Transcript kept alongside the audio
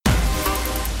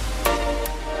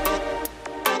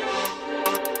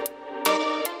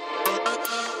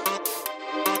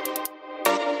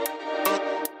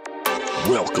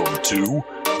to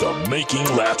the Making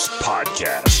Laps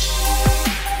Podcast.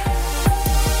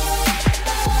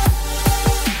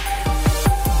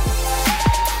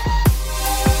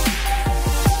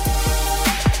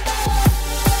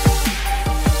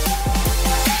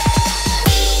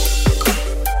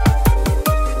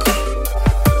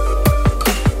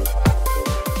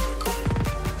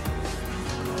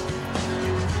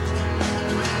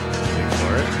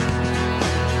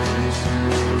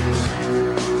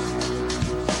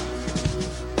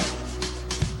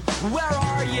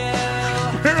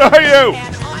 Are you?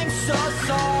 I'm so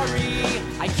sorry.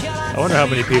 I wonder how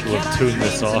many people have tuned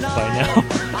this off by now.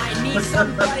 I need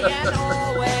somebody and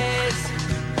always.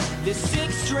 This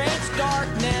six strange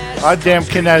darkness. Goddamn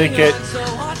Connecticut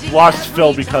lost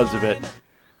Phil because of it.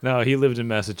 No, he lived in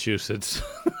Massachusetts.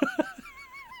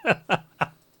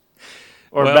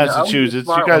 Or Well, Massachusetts.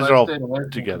 You guys are all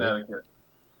together.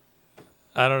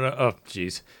 I don't know. Oh,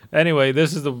 jeez. Anyway,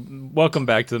 this is welcome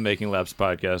back to the Making Laps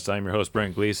Podcast. I'm your host,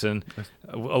 Brent Gleason.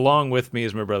 Along with me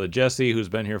is my brother Jesse, who's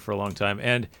been here for a long time,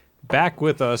 and back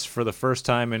with us for the first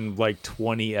time in like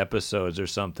 20 episodes or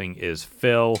something is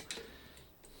Phil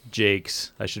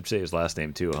Jakes. I should say his last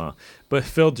name too, huh? But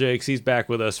Phil Jakes, he's back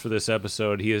with us for this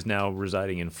episode. He is now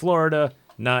residing in Florida,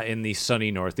 not in the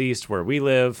sunny Northeast where we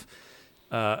live,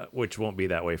 which won't be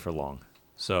that way for long.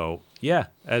 So, yeah,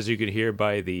 as you can hear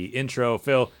by the intro,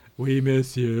 Phil, we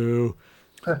miss you.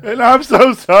 And I'm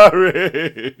so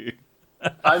sorry.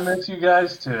 I miss you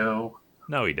guys too.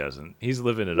 No, he doesn't. He's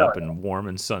living it up in warm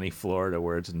and sunny Florida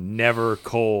where it's never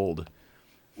cold.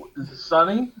 Is it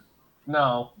sunny?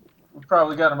 No. We've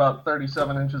probably got about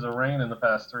 37 inches of rain in the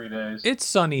past 3 days. It's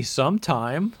sunny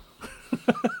sometime.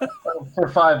 For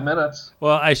 5 minutes.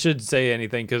 Well, I should say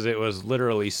anything because it was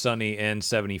literally sunny and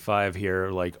 75 here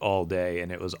like all day,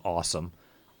 and it was awesome.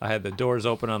 I had the doors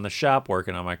open on the shop,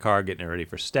 working on my car, getting it ready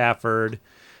for Stafford.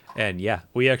 And yeah,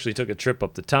 we actually took a trip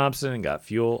up to Thompson and got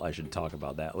fuel. I should talk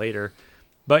about that later.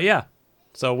 But yeah,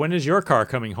 so when is your car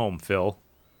coming home, Phil?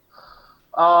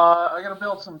 I gotta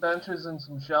build some benches and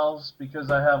some shelves because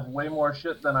I have way more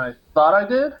shit than I thought I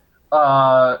did.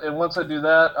 And once I do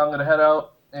that, I'm gonna head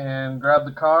out and grab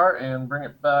the car and bring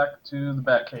it back to the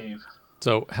Batcave.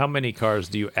 So how many cars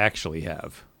do you actually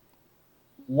have?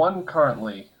 One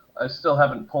currently. I still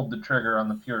haven't pulled the trigger on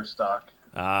the pure stock.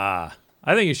 I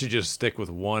think you should just stick with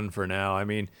one for now. I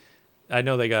mean, I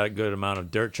know they got a good amount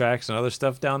of dirt tracks and other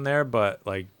stuff down there, but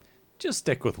like, just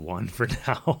stick with one for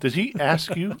now. Did he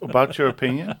ask you about your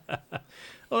opinion?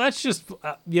 Well, that's just,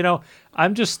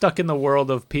 I'm just stuck in the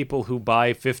world of people who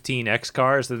buy 15X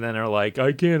cars and then are like,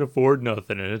 I can't afford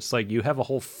nothing. And it's like, you have a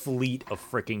whole fleet of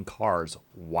freaking cars.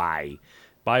 Why?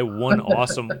 Buy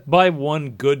one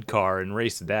good car and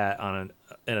race that on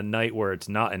a night where it's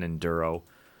not an enduro.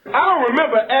 I don't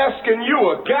remember asking you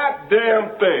a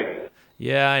goddamn thing.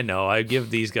 Yeah, I know. I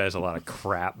give these guys a lot of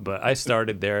crap, but I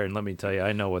started there, and let me tell you,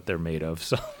 I know what they're made of.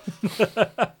 So,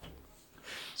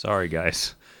 sorry,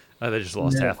 guys. I just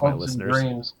lost half my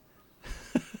listeners.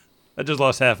 I just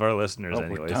lost half our listeners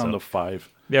anyway. We're down to 5.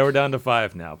 Yeah, we're down to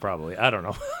 5 now, probably. I don't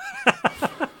know.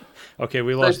 Okay,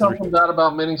 we Say lost 3. something bad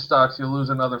about mini stocks, you'll lose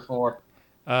another 4.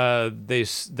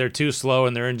 They're too slow,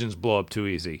 and their engines blow up too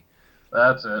easy.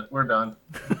 That's it. We're done.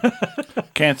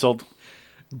 Canceled.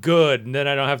 Good, and then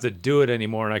I don't have to do it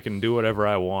anymore, and I can do whatever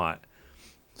I want.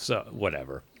 So,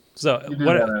 whatever. So, You do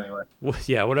that anyway.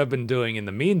 Yeah, what I've been doing in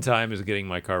the meantime is getting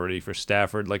my car ready for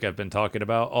Stafford, like I've been talking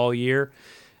about all year,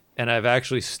 and I've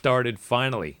actually started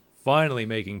finally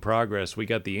making progress. We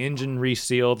got the engine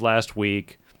resealed last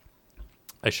week.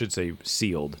 I should say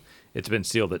sealed. It's been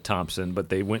sealed at Thompson, but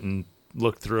they went and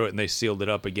looked through it, and they sealed it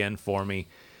up again for me.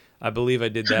 I believe I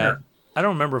did that. I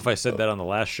don't remember if I said that on the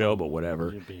last show, but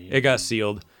whatever. It got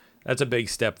sealed. That's a big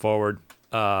step forward.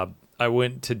 I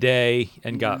went today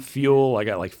and got fuel. I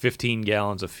got like 15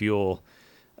 gallons of fuel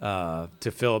to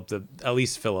at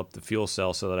least fill up the fuel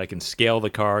cell so that I can scale the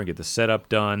car and get the setup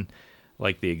done.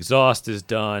 Like the exhaust is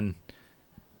done.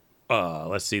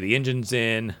 Let's see, the engine's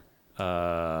in.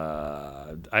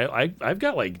 I've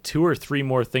got like 2 or 3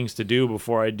 more things to do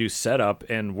before I do setup,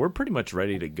 and we're pretty much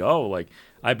ready to go. Like,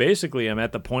 I basically am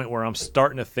at the point where I'm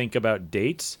starting to think about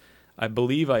dates. I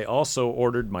believe I also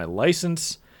ordered my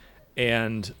license,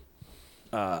 and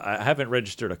I haven't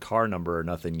registered a car number or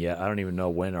nothing yet. I don't even know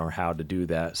when or how to do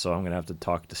that, so I'm going to have to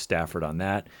talk to Stafford on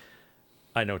that.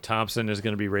 I know Thompson is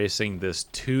going to be racing this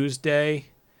Tuesday,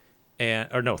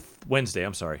 Wednesday,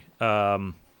 I'm sorry.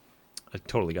 I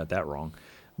totally got that wrong.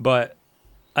 But,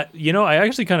 I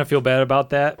actually kind of feel bad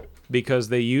about that because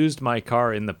they used my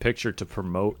car in the picture to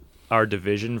promote our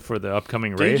division for the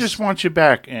upcoming They race. just want you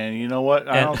back, and you know what?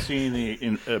 I don't see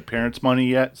any appearance money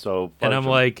yet, so... And I'm fudge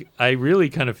 'em. like, I really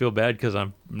kind of feel bad because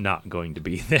I'm not going to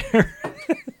be there.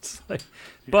 It's like,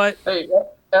 but Hey,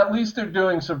 at least they're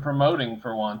doing some promoting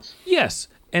for once. yes,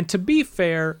 and to be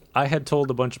fair, I had told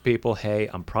a bunch of people, hey,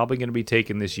 I'm probably going to be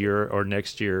taking this year or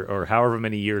next year or however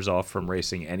many years off from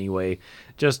racing anyway,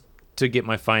 just to get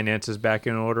my finances back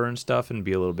in order and stuff and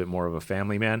be a little bit more of a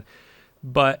family man.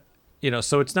 But, you know,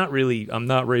 so it's not really, I'm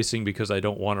not racing because I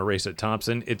don't want to race at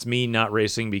Thompson. It's me not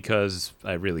racing because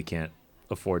I really can't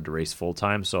afford to race full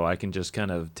time. So I can just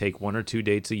kind of take 1 or 2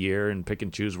 dates a year and pick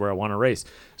and choose where I want to race.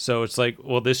 So it's like,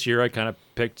 well, this year I kind of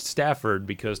picked Stafford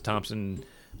because Thompson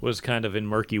was kind of in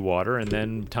murky water. And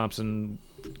then Thompson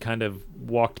kind of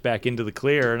walked back into the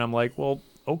clear. And I'm like, well,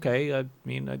 okay. I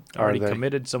mean, I already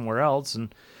committed somewhere else.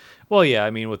 And, well, yeah, I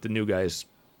mean, with the new guys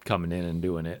coming in and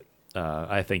doing it,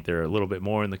 I think they're a little bit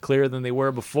more in the clear than they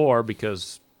were before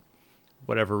because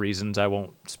whatever reasons I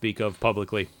won't speak of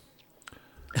publicly.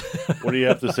 What do you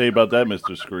have to say about that,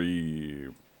 Mr.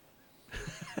 Scream?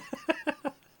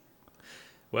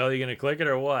 Well, you going to click it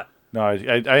or what? No, I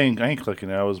ain't clicking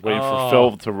it. I was waiting Oh.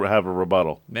 for Phil to have a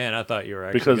rebuttal. Man, I thought you were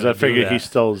actually Because gonna I figured do he that.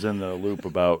 still is in the loop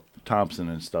about Thompson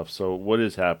and stuff. So what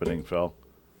is happening, Phil?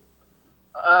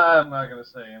 I'm not going to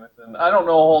say anything. I don't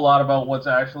know a whole lot about what's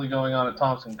actually going on at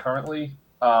Thompson currently.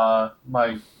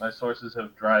 My sources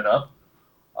have dried up.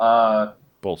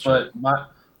 Bullshit.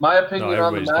 But my opinion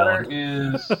on the everybody's matter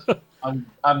is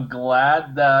I'm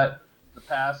glad that the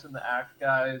Pass and the Act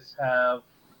guys have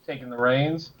taken the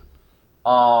reins.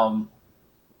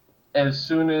 As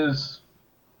soon as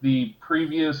the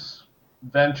previous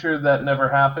venture that never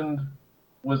happened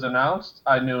was announced,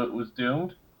 I knew it was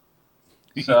doomed.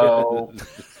 So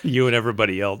You and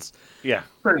everybody else. Yeah.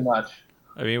 pretty much.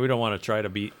 I mean, we don't want to try to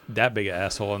be that big an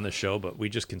asshole on this show, but we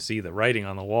just can see the writing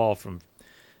on the wall from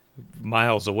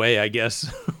miles away, I guess,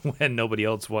 when nobody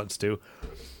else wants to.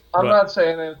 I'm But- not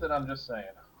saying anything. I'm just saying.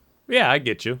 Yeah, I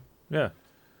get you. Yeah.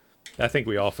 I think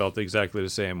we all felt exactly the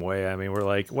same way. I mean, we're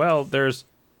like, well, there's...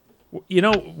 You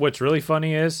know what's really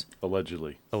funny is...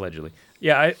 Allegedly.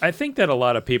 Yeah, I think that a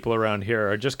lot of people around here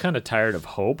are just kind of tired of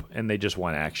hope, and they just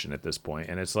want action at this point.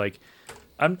 And it's like...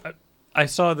 I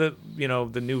saw the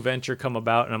new venture come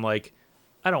about, and I'm like,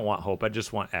 I don't want hope. I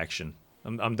just want action.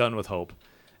 I'm done with hope.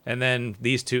 And then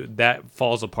these two, that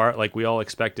falls apart like we all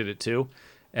expected it to.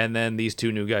 And then these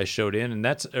two new guys showed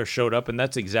up, and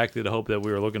that's exactly the hope that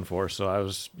we were looking for. So I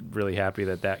was really happy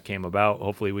that came about.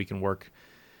 Hopefully we can work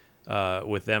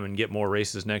with them and get more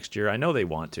races next year. I know they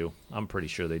want to. I'm pretty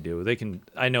sure they do.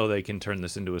 I know they can turn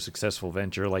this into a successful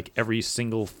venture like every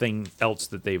single thing else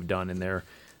that they've done in their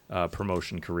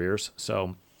promotion careers.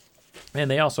 So,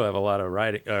 and they also have a lot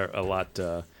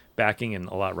of backing and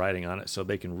a lot riding on it, so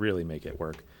they can really make it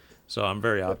work. So I'm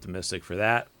very optimistic for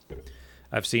that.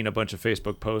 I've seen a bunch of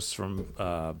Facebook posts from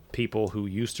people who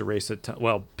used to race at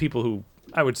people who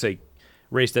I would say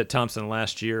raced at Thompson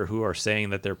last year who are saying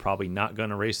that they're probably not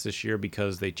going to race this year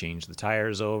because they changed the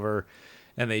tires over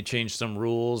and they changed some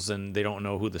rules and they don't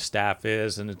know who the staff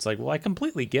is. And it's like, well, I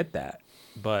completely get that.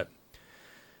 But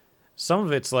some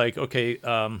of it's like, okay,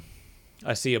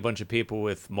 I see a bunch of people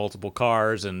with multiple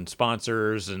cars and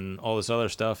sponsors and all this other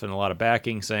stuff and a lot of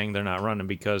backing saying they're not running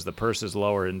because the purse is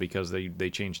lower and because they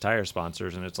changed tire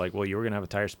sponsors. And it's like, well, you were going to have a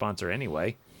tire sponsor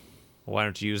anyway. Why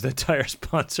don't you use that tire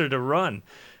sponsor to run?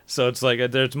 So it's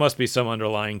like there must be some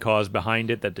underlying cause behind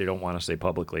it that they don't want to say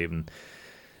publicly. And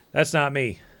that's not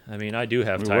me. I mean, I do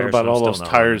have tires. What about so I'm all still those not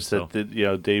tires running,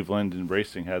 that Dave Linden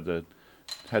Racing had to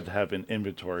have in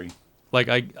inventory? like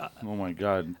Oh my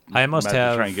God! I must Imagine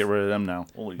have- trying to get rid of them now.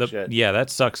 Holy shit! Yeah, that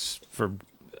sucks for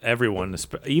everyone.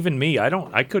 Even me.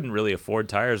 I couldn't really afford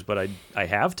tires, but I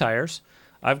have tires.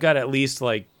 I've got at least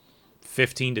like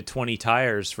 15 to 20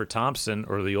 tires for Thompson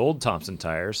or the old Thompson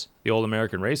tires, the old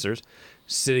American Racers,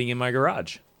 sitting in my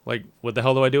garage. Like, what the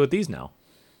hell do I do with these now?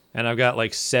 And I've got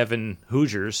like 7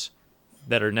 Hoosiers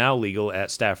that are now legal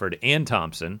at Stafford and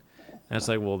Thompson. And it's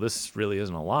like, well, this really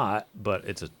isn't a lot, but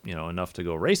it's enough to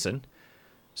go racing.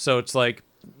 So it's like,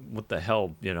 what the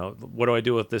hell, what do I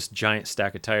do with this giant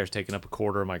stack of tires taking up a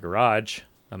quarter of my garage?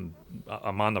 I'm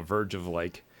on the verge of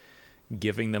like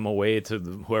giving them away to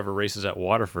whoever races at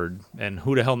Waterford, and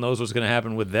who the hell knows what's going to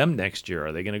happen with them next year?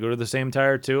 Are they going to go to the same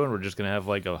tire too, and we're just going to have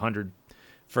like 100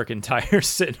 frickin' tires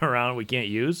sitting around we can't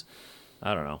use?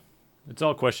 I don't know. It's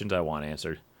all questions I want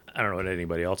answered. I don't know what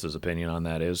anybody else's opinion on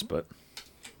that is, but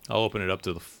I'll open it up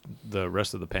to the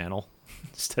rest of the panel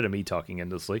instead of me talking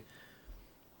endlessly.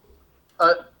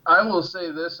 I will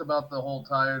say this about the whole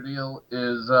tire deal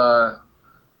is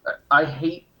I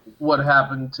hate what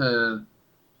happened to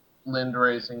Lind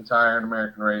Racing tire and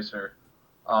American Racer.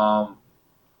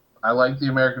 I like the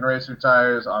American Racer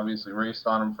tires. Obviously, raced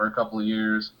on them for a couple of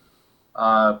years.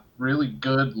 Really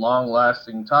good,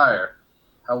 long-lasting tire.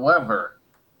 However,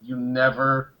 you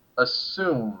never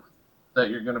assume that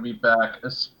you're going to be back,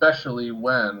 especially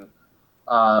when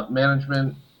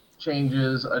management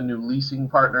changes, a new leasing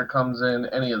partner comes in,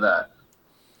 any of that.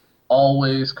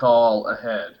 Always call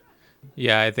ahead.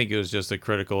 Yeah, I think it was just a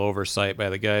critical oversight by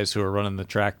the guys who are running the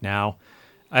track now.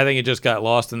 I think it just got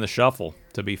lost in the shuffle,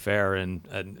 to be fair, and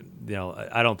you know,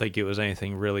 I don't think it was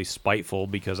anything really spiteful,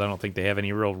 because I don't think they have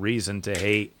any real reason to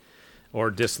hate or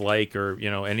dislike or, you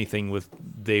know, anything with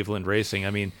Dave Lind Racing.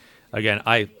 I mean, again,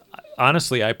 I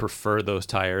honestly prefer those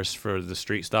tires for the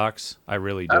street stocks. I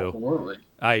really do. Absolutely.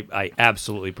 I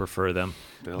absolutely prefer them.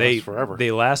 They last forever.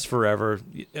 They last forever.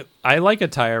 I like a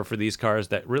tire for these cars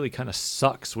that really kind of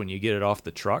sucks when you get it off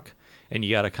the truck and you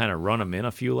got to kind of run them in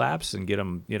a few laps and get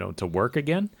them, you know, to work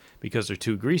again because they're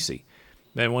too greasy.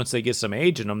 Then once they get some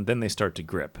age in them, then they start to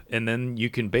grip. And then you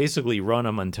can basically run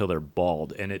them until they're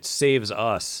bald. And it saves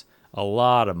us a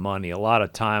lot of money, a lot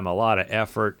of time, a lot of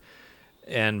effort.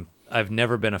 And I've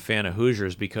never been a fan of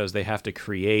Hoosiers because they have to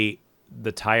create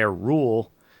the tire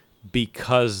rule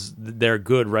because they're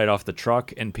good right off the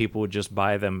truck and people would just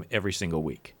buy them every single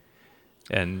week.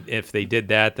 And if they did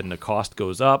that, then the cost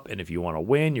goes up. And if you want to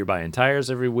win, you're buying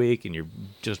tires every week and you're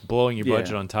just blowing your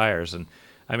budget on tires. And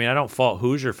I mean, I don't fault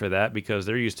Hoosier for that because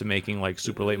they're used to making like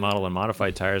super late model and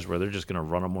modified tires where they're just going to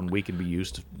run them 1 week and be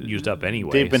used up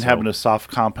anyway. They've been having a soft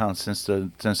compound since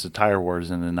the tire wars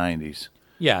in the 90s.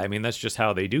 Yeah, I mean, that's just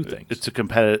how they do things. It's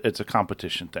a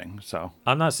competition thing. So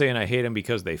I'm not saying I hate them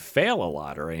because they fail a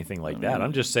lot or anything like that.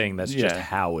 I'm just saying that's just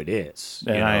how it is.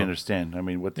 And I understand. I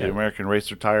mean, with the American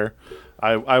Racer tire,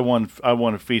 I won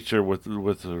a feature with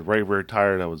a right rear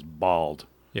tire that was bald.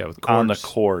 Yeah, with cords. On the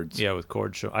cords. Yeah, with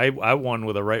cord show. I won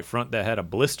with a right front that had a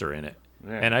blister in it.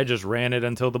 Yeah. And I just ran it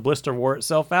until the blister wore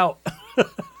itself out.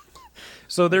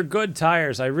 So they're good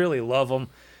tires. I really love them.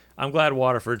 I'm glad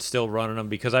Waterford's still running them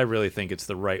because I really think it's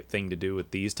the right thing to do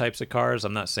with these types of cars.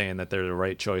 I'm not saying that they're the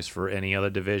right choice for any other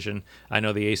division. I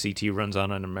know the ACT runs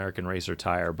on an American Racer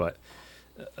tire, but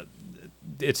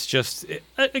it's just,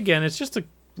 it's just a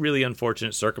really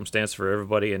unfortunate circumstance for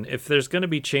everybody. And if there's going to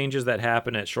be changes that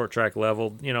happen at short track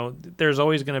level, you know, there's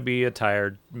always going to be a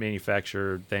tire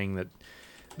manufacturer thing that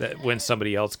when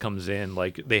somebody else comes in,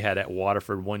 like they had at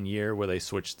Waterford 1 year where they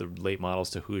switched the late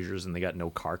models to Hoosiers and they got no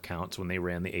car counts when they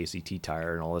ran the ACT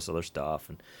tire and all this other stuff.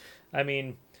 And I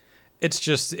mean, it's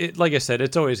just, like I said,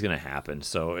 it's always going to happen.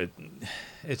 So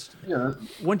it's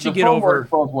once you get over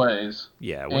both ways.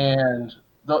 Yeah. And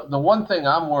the one thing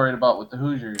I'm worried about with the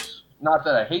Hoosiers, not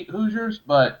that I hate Hoosiers,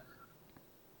 but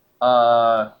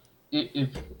if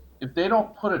they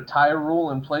don't put a tire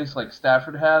rule in place like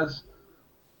Stafford has,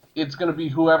 it's going to be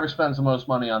whoever spends the most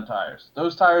money on tires.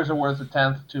 Those tires are worth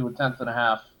 $0.1 to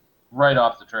 $0.105 right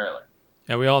off the trailer.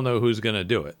 And we all know who's going to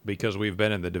do it because we've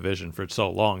been in the division for so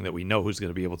long that we know who's going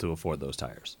to be able to afford those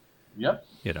tires. Yep.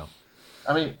 You know.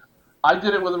 I mean, I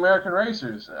did it with American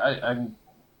Racers. I'm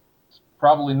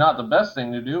probably not the best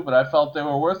thing to do, but I felt they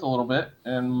were worth a little bit,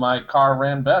 and my car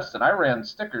ran best. And I ran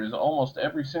stickers almost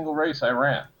every single race I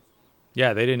ran.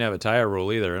 Yeah, they didn't have a tire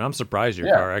rule either, and I'm surprised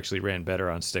your car actually ran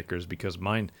better on stickers because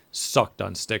mine sucked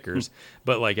on stickers.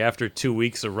 But like after 2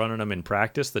 weeks of running them in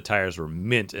practice, the tires were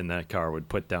mint, and that car would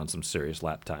put down some serious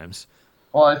lap times.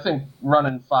 Well, I think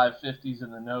running 550s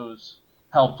in the nose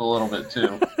helped a little bit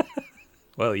too.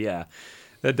 Well, yeah,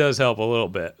 that does help a little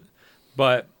bit.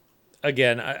 But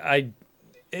again,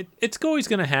 it's always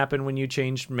going to happen when you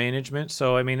change management.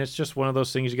 So I mean, it's just one of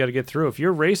those things you got to get through. If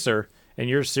you're a racer and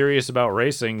you're serious about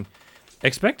racing,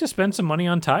 expect to spend some money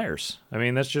on tires. I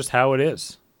mean, that's just how it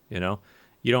is. You know,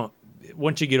 you don't,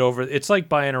 once you get over, it's like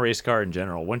buying a race car in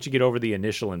general. Once you get over the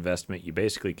initial investment, you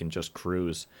basically can just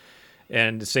cruise.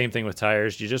 And the same thing with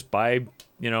tires. You just buy,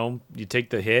 you know, you take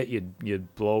the hit, you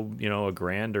blow, you know,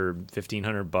 $1,000 or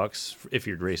 $1,500 if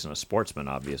you're racing a Sportsman,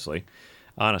 obviously,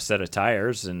 on a set of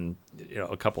tires and, you know,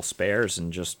 a couple spares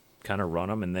and just kind of run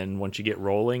them. And then once you get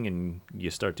rolling and you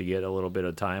start to get a little bit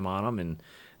of time on them and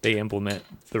they implement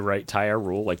the right tire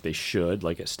rule like they should,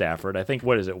 like at Stafford. I think,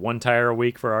 what is it, 1 tire a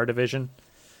week for our division?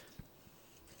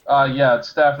 Yeah, at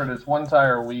Stafford, it's 1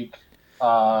 tire a week.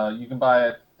 You can buy,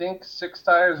 I think, 6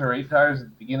 tires or 8 tires at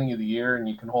the beginning of the year, and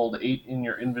you can hold 8 in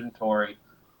your inventory.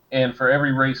 And for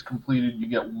every race completed, you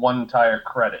get 1 tire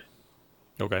credit.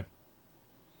 Okay.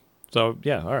 So,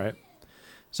 yeah, all right.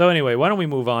 So anyway, why don't we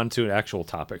move on to actual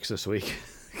topics this week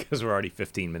because we're already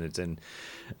 15 minutes in.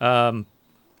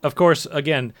 Of course,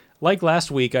 again, like last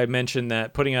week, I mentioned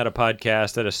that putting out a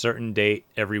podcast at a certain date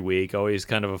every week always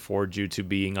kind of affords you to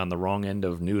being on the wrong end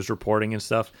of news reporting and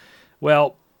stuff.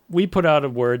 Well, we put out a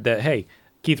word that, hey,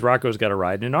 Keith Rocco's got to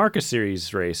ride in an ARCA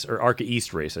Series race, or ARCA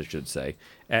East race, I should say,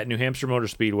 at New Hampshire Motor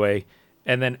Speedway.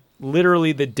 And then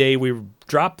literally the day we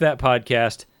dropped that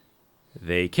podcast,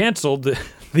 they canceled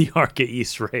the ARCA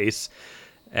East race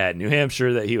at New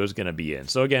Hampshire that he was going to be in.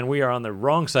 So again, we are on the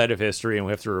wrong side of history, and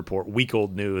we have to report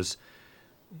week-old news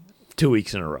 2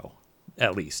 weeks in a row,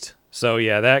 at least. So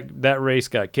yeah, that race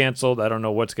got canceled. I don't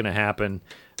know what's going to happen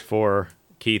for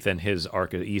Keith and his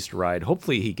ARCA East ride.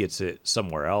 Hopefully he gets it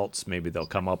somewhere else. Maybe they'll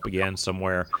come up again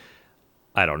somewhere.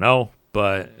 I don't know.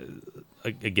 But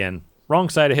again, wrong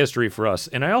side of history for us.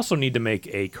 And I also need to make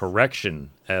a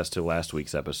correction as to last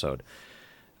week's episode.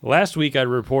 Last week I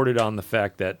reported on the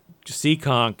fact that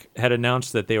Seekonk had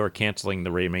announced that they were canceling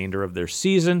the remainder of their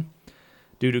season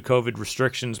due to COVID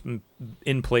restrictions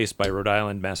in place by Rhode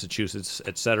Island, Massachusetts,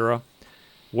 etc.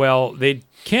 Well, they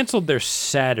canceled their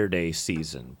Saturday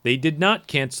season. They did not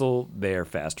cancel their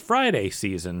Fast Friday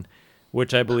season,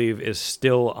 which I believe is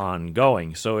still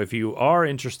ongoing. So if you are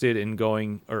interested in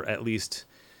going, or at least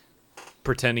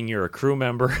pretending you're a crew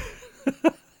member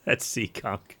at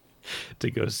Seekonk to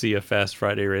go see a Fast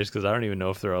Friday race, because I don't even know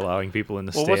if they're allowing people in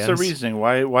the stands. What's the reasoning?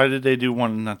 Why did they do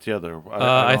one and not the other?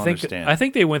 I don't understand. I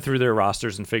think they went through their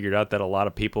rosters and figured out that a lot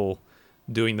of people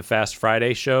doing the Fast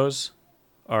Friday shows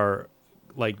are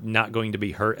like not going to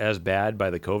be hurt as bad by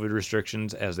the COVID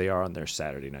restrictions as they are on their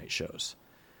Saturday night shows.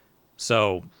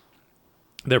 So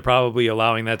they're probably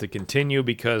allowing that to continue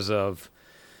because of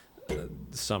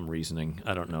some reasoning.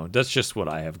 I don't know. That's just what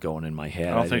I have going in my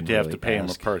head. I don't think they have to pay him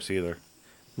a purse either.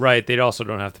 Right. They also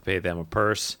don't have to pay them a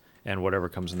purse, and whatever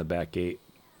comes in the back gate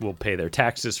will pay their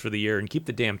taxes for the year and keep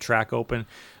the damn track open.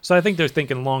 So I think they're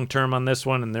thinking long term on this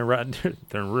one, and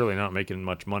they're really not making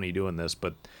much money doing this,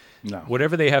 but no.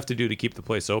 Whatever they have to do to keep the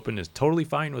place open is totally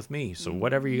fine with me. So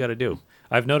whatever you got to do.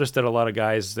 I've noticed that a lot of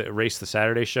guys that race the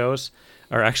Saturday shows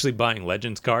are actually buying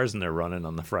Legends cars and they're running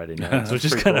on the Friday nights, which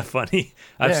is kind of funny.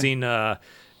 I've seen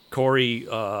Corey,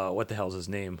 what the hell's his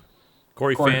name?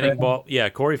 Corey Fanning bought. Yeah,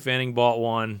 Corey Fanning bought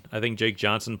one. I think Jake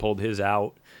Johnson pulled his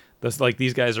out. That's like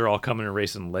these guys are all coming and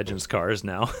racing Legends cars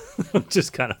now, which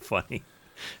is kind of funny.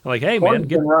 Like, hey, Corey's man,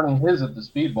 been running his at the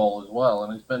Speed Bowl as well,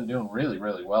 and he's been doing really,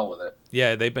 really well with it.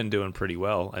 Yeah, they've been doing pretty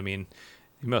well. I mean,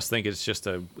 you must think it's just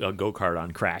a go-kart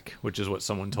on crack, which is what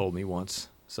someone told me once.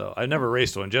 So I've never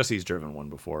raced one. Jesse's driven one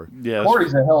before. Yeah,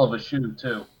 Corey's a hell of a shoe,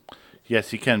 too.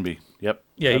 Yes, he can be. Yep.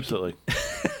 Yeah, absolutely.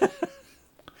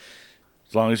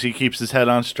 As long as he keeps his head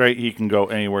on straight, he can go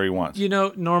anywhere he wants. You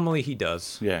know, normally he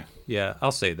does. Yeah. Yeah,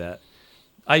 I'll say that.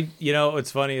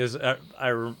 What's funny is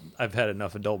I've had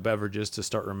enough adult beverages to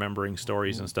start remembering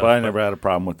stories and stuff. But I never had a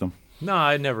problem with them. No,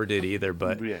 I never did either.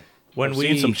 But Yeah. when I've we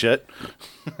seen some shit.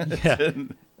 yeah,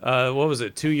 what was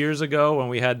it? 2 years ago when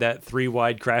we had that 3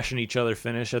 wide crashing each other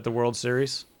finish at the World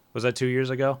Series? Was that 2 years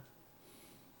ago?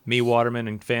 Me, Waterman,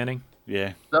 and Fanning.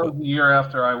 Yeah. That was the year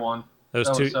after I won. That was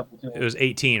 17. It was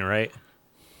 18, right?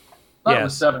 That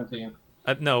was 17.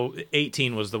 No,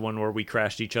 18 was the one where we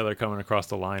crashed each other coming across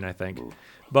the line, I think.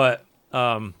 But,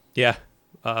 Fanning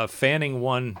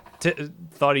won,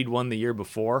 thought he'd won the year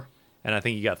before, and I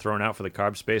think he got thrown out for the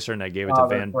carb spacer, and I gave it to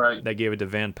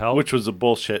Van Pelt. Which was a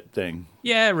bullshit thing.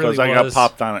 Yeah, it really was. Because I got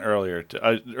popped on it earlier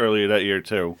that year,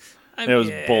 too. It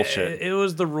was bullshit. It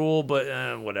was the rule,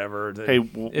 but whatever. Hey,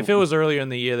 if it was earlier in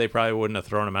the year, they probably wouldn't have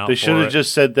thrown him out. They should have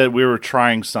just said that we were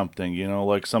trying something,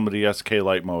 like some of the SK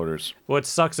Light motors. What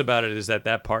sucks about it is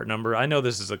that part number, I know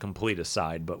this is a complete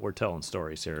aside, but we're telling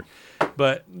stories here.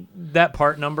 But that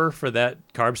part number for that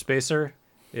carb spacer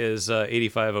is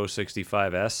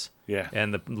 85065S. Yeah.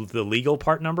 And the legal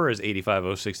part number is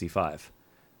 85065.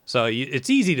 So it's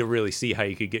easy to really see how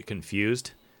you could get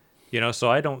confused.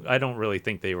 So I don't really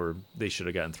think they should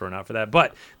have gotten thrown out for that.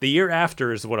 But the year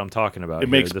after is what I'm talking about. It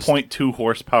makes 0.2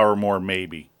 horsepower more,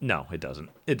 maybe. No, it doesn't.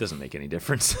 It doesn't make any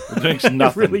difference. It makes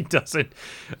nothing. It really doesn't.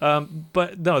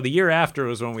 But no, the year after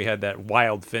was when we had that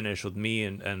wild finish with me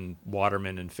and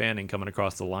Waterman and Fanning coming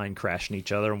across the line, crashing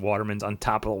each other, and Waterman's on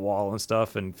top of the wall and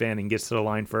stuff, and Fanning gets to the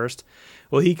line first.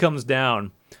 Well, he comes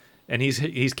down, and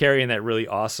he's carrying that really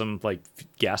awesome like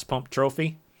gas pump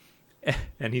trophy.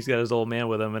 And he's got his old man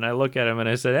with him, and I look at him and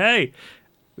I said, "Hey,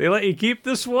 they let you keep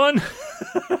this one?"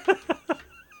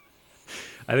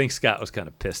 I think Scott was kind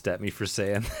of pissed at me for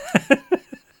saying that.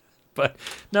 But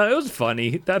no, it was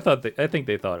funny. I think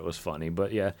they thought it was funny.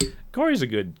 But yeah, Corey's a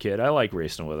good kid. I like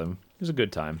racing with him. It was a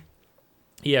good time.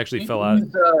 He actually fell out.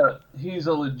 He's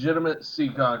a legitimate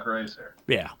Seekonk racer.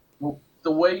 Yeah.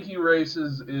 The way he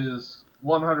races is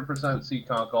 100%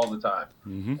 Seekonk all the time,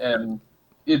 and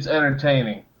it's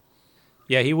entertaining.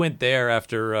 Yeah, he went there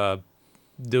after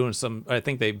doing some. I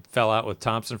think they fell out with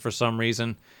Thompson for some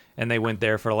reason, and they went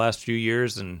there for the last few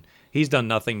years. And he's done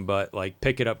nothing but like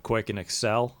pick it up quick and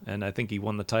excel. And I think he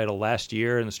won the title last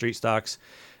year in the street stocks.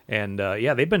 And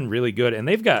yeah, they've been really good, and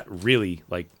they've got really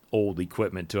like old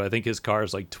equipment too. I think his car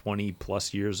is like 20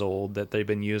 plus years old that they've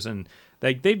been using.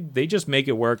 Like they just make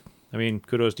it work. I mean,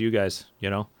 kudos to you guys.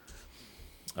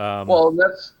 Well,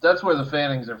 that's where the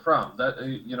Fannings are from.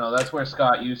 That's where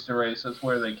Scott used to race. That's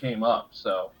where they came up.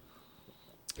 So,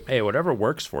 hey, whatever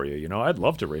works for you. I'd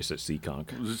love to race at Seekonk.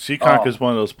 Seekonk is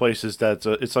one of those places that's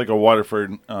it's like a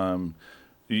Waterford.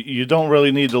 You don't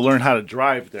really need to learn how to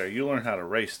drive there. You learn how to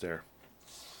race there.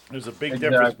 There's a big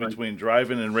difference between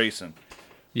driving and racing.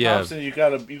 Yeah, Thompson, you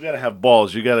gotta have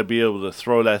balls. You gotta be able to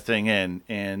throw that thing in,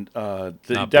 and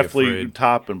definitely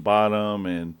top and bottom,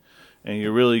 and you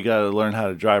really gotta learn how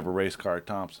to drive a race car at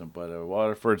Thompson. But at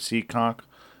Waterford Seekonk,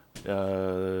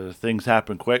 things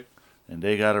happen quick, and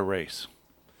they gotta race,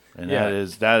 and that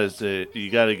is it. You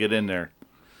gotta get in there.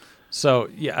 So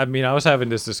yeah, I mean, I was having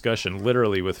this discussion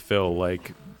literally with Phil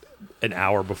like an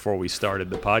hour before we started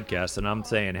the podcast, and I'm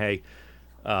saying, hey.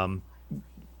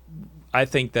 I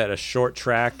think that a short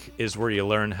track is where you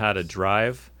learn how to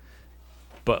drive,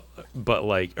 where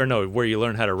you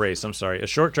learn how to race. I'm sorry. A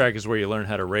short track is where you learn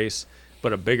how to race,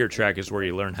 but a bigger track is where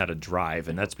you learn how to drive,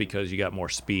 and that's because you got more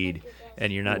speed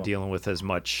and you're not dealing with as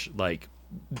much like,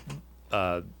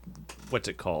 what's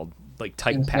it called? Like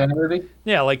tight pack.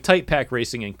 Yeah, like tight pack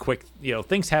racing and quick.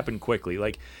 Things happen quickly.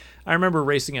 Like I remember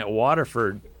racing at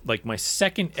Waterford, like my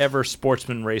second ever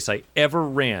sportsman race I ever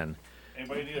ran.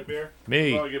 Anybody need a beer?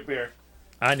 Me. I'll get beer.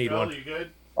 I need one. You good?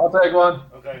 I'll take one.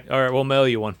 Okay. All right, we'll mail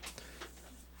you one.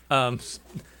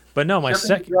 But no, my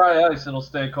second dry ice, it'll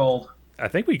stay cold. I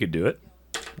think we could do it.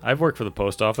 I've worked for the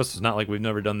post office. It's not like we've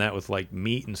never done that with like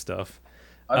meat and stuff.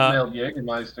 I've mailed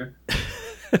Jägermeister.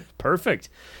 Perfect.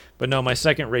 But no, my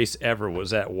second race ever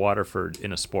was at Waterford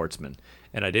in a sportsman,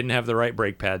 and I didn't have the right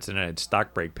brake pads, and I had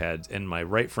stock brake pads, and my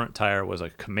right front tire was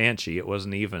a Comanche. It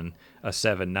wasn't even a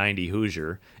 790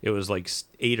 Hoosier. It was like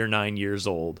 8 or 9 years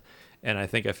old. And I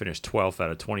think I finished 12th out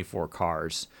of 24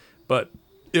 cars. But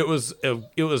it was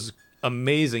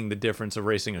amazing the difference of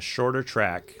racing a shorter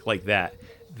track like that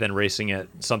than racing at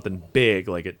something big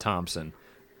like at Thompson.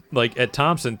 Like at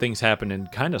Thompson, things happen in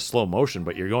kind of slow motion,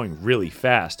 but you're going really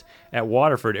fast. At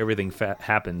Waterford, everything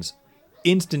happens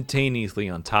instantaneously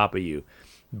on top of you,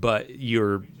 but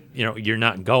you're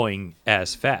not going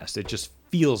as fast. It just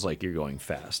feels like you're going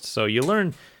fast. So you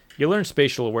learn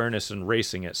spatial awareness in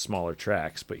racing at smaller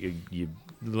tracks, but you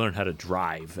learn how to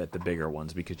drive at the bigger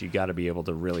ones because you got to be able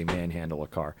to really manhandle a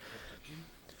car.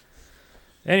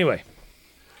 Anyway,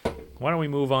 why don't we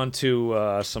move on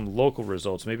to some local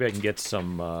results? Maybe I can get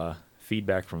some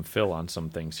feedback from Phil on some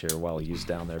things here while he's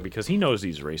down there because he knows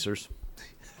these racers,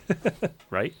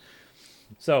 right?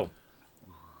 So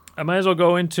I might as well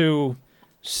go into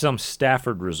some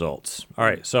Stafford results. All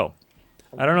right, so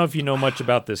I don't know if you know much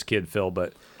about this kid, Phil,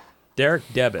 but Derek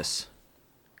Debus,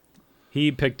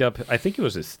 he picked up, I think it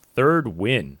was his third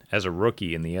win as a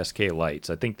rookie in the SK Lights.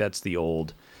 I think that's the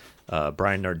old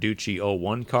Brian Narducci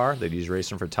 01 car that he's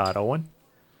racing for Todd Owen.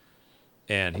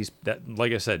 And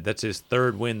like I said, that's his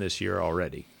third win this year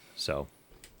already. So,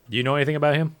 do you know anything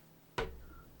about him?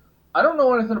 I don't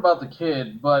know anything about the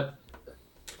kid, but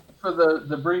for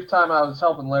the brief time I was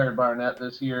helping Larry Barnett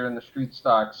this year in the street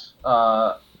stocks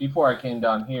before I came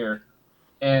down here,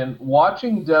 and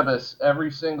watching Debus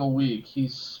every single week,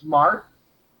 he's smart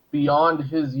beyond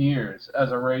his years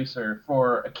as a racer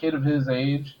for a kid of his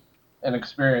age and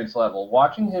experience level.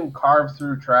 Watching him carve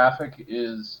through traffic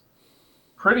is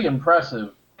pretty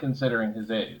impressive considering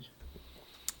his age.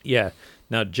 Yeah.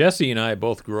 Now, Jesse and I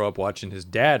both grew up watching his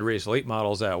dad race late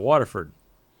models at Waterford.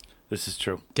 This is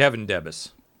true. Kevin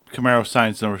Debus. Camaro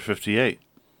signs number 58.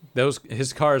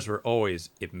 His cars were always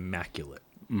immaculate.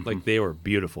 Mm-hmm. Like, they were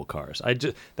beautiful cars.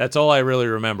 That's all I really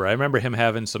remember. I remember him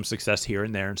having some success here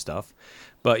and there and stuff.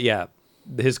 But, yeah,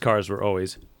 his cars were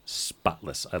always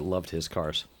spotless. I loved his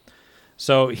cars.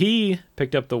 So he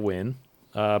picked up the win.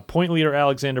 Point leader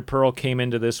Alexander Pearl came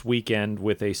into this weekend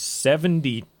with a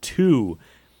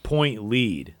 72-point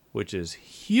lead, which is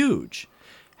huge.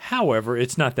 However,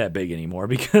 it's not that big anymore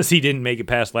because he didn't make it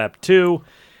past lap 2,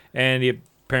 and he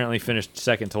apparently finished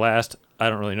second to last. I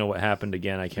don't really know what happened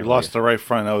again. I can't. He lost the right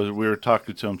front. We were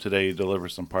talking to him today. He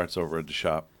delivers some parts over at the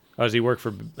shop. Oh, does he work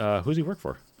for? Who's he work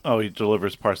for? Oh, he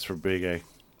delivers parts for Big A.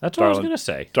 That's what I was going to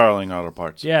say. Darling Auto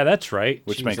Parts. Yeah, that's right.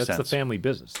 Which makes that's sense. That's the family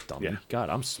business. Dummy. Yeah. God,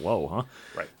 I'm slow, huh?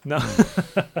 Right. No.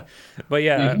 But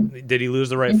yeah, did he lose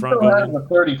the right He front still going has in? a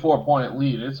 34-point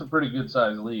lead. It's a pretty good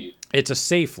sized lead. It's a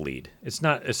safe lead. It's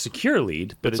not a secure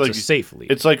lead, but it's like a safe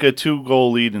lead. It's like a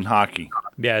 2-goal lead in hockey.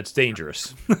 Yeah, it's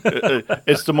dangerous.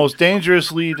 It's the most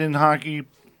dangerous lead in hockey,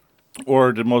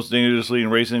 or the most dangerous lead in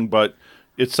racing, but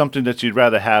it's something that you'd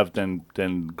rather have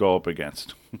than go up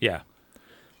against. Yeah.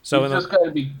 So He's just got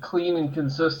to be clean and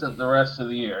consistent the rest of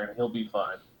the year, and he'll be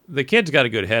fine. the kid's got a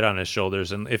good head on his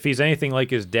shoulders, and if he's anything like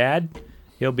his dad,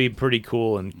 he'll be pretty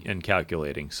cool and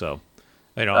calculating. So,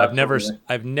 Absolutely.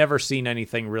 I've never seen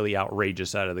anything really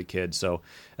outrageous out of the kid. So,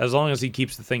 as long as he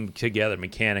keeps the thing together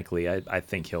mechanically, I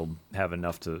think he'll have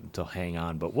enough to hang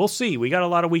on. But we'll see. We got a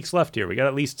lot of weeks left here. We got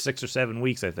at least 6 or 7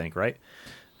 weeks, I think, right?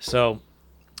 So,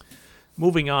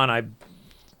 moving on,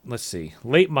 let's see.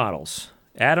 Late models.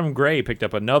 Adam Gray picked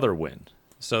up another win.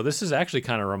 So this is actually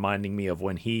kind of reminding me of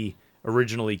when he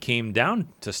originally came down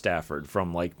to Stafford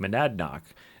from like Monadnock.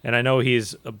 And I know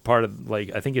he's a part of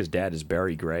I think his dad is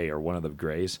Barry Gray or one of the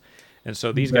Grays. And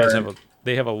so these guys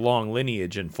have a long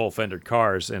lineage in full fendered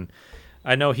cars. And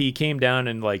I know he came down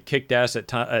and kicked ass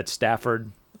at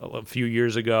Stafford a few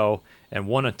years ago and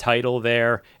won a title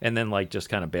there, and then just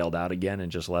kind of bailed out again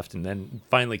and just left, and then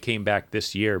finally came back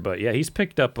this year. But yeah, he's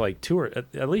picked up 2 or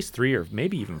at least 3 or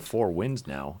maybe even 4 wins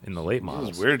now in the late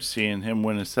models. It's weird seeing him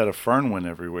win instead of Fern win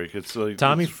every week. It's like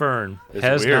Tommy Fern it's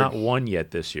has weird. not won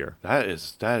yet this year. That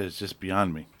is just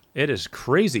beyond me. It is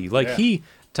crazy.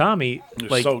 Tommy,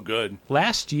 It's so good.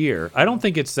 last year, I don't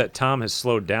think it's that Tom has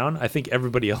slowed down. I think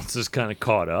everybody else has kind of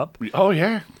caught up. Oh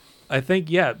yeah. I think,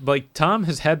 yeah, Tom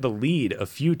has had the lead a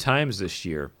few times this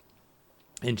year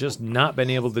and just not been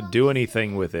able to do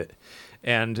anything with it.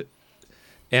 And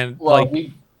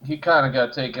he kind of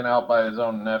got taken out by his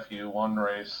own nephew one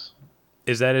race.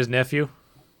 Is that his nephew?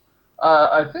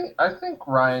 I think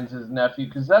Ryan's his nephew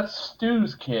because that's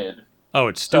Stu's kid. Oh,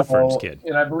 it's Stu Fern's kid.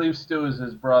 And I believe Stu is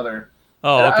his brother.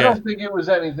 Oh, And okay. I don't think it was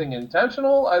anything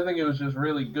intentional. I think it was just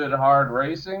really good, hard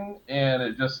racing, and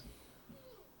it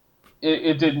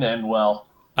didn't end well.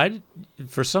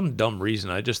 For some dumb reason,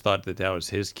 I just thought that was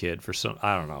his kid.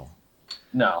 I don't know.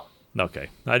 No. Okay,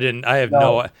 I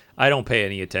don't pay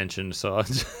any attention, so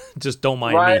just don't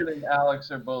mind Ryan me. and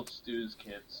Alex are both Stu's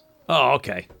kids. Oh,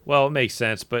 okay. Well, it makes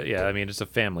sense, but yeah, I mean, it's a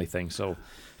family thing, so.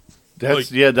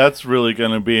 That's really going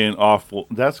to be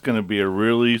that's going to be a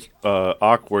really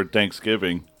awkward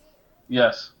Thanksgiving.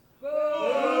 Yes.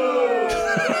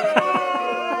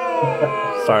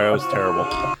 Sorry, I was terrible.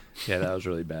 Yeah, that was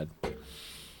really bad.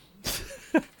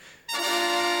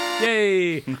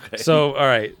 Yay! Okay. So, all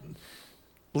right.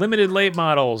 Limited late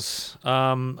models.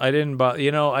 I didn't buy.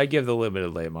 I give the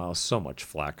limited late models so much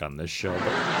flack on this show,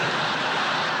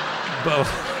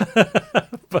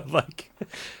 but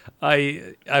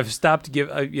I've stopped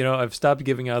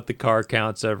giving out the car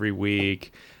counts every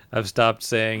week. I've stopped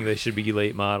saying they should be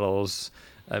late models.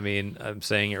 I mean, I'm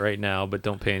saying it right now, but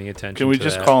don't pay any attention. Can we to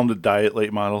just that. call them the diet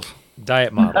late models?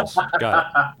 Diet models?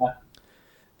 Got it.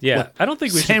 Yeah, I don't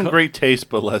think we Same should. great taste,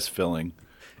 but less filling.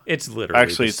 It's literally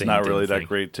Actually, the it's same not damn really thing. that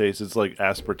great taste. It's like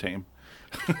aspartame.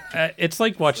 It's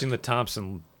like watching the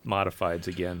Thompson modifieds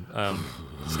again.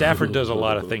 Stafford does a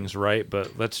lot of things right,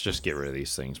 but let's just get rid of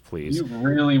these things, please. You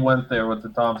really went there with the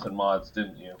Thompson mods,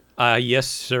 didn't you? Yes,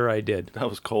 sir, I did. That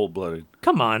was cold-blooded.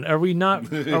 Come on, are we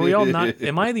all not?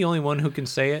 Am I the only one who can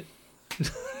say it?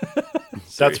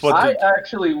 That's what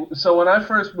So when I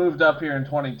first moved up here in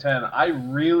 2010, I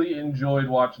really enjoyed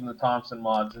watching the Thompson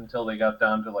mods until they got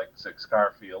down to 6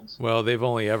 car fields. Well, they've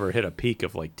only ever hit a peak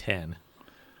of 10.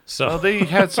 So Well, they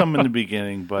had some in the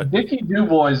beginning, but Dickie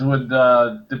Dubois would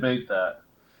debate that.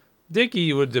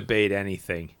 Dickie would debate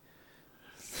anything.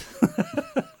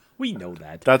 We know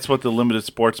that. that's what the limited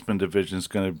sportsman division is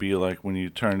going to be like when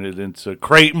you turn it into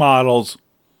crate models.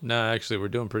 No, actually, we're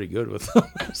doing pretty good with them.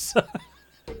 So-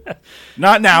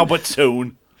 Not now, but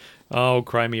soon. Oh,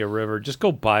 cry me a river. Just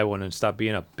go buy one and stop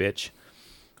being a bitch.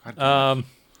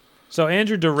 So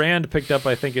Andrew Durand picked up,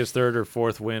 I think, his 3rd or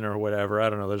 4th win or whatever. I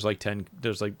don't know. There's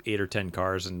 8 or 10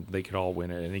 cars, and they could all win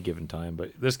at any given time.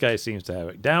 But this guy seems to have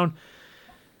it down.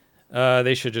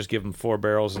 They should just give him 4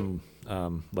 barrels and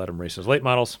let him race his late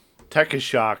models. Tech is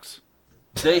shocks.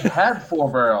 They had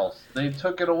 4 barrels. They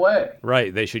took it away.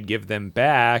 Right. They should give them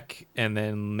back and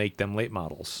then make them late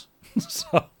models.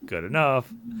 So, good enough.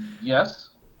 Yes.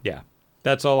 Yeah.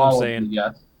 That's all I'm All of saying. you,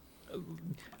 yes.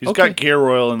 He's Okay. got gear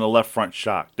oil in the left front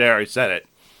shock. There, I said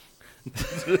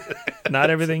it. Not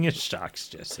everything is shocks,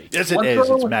 Jesse. Yes, it What's is.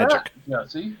 wrong It's with magic. that,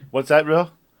 Jesse? What's that,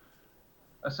 Bill?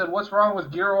 I said, what's wrong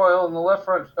with gear oil in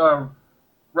the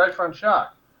right front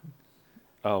shock?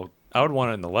 Oh, I would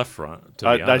want it in the left front, to be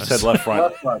I honest. said left front.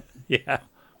 Left front. Yeah.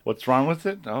 What's wrong with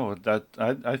it? Oh,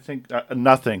 I think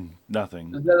nothing.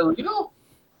 Is that illegal?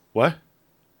 What?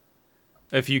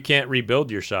 If you can't rebuild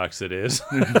your shocks, it is.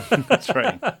 That's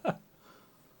right.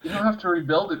 You don't have to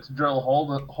rebuild it to drill a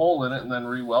hole in it and then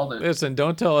re-weld it. Listen,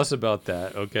 don't tell us about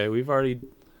that, okay? We've already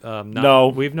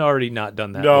we've already not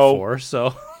done that No. before,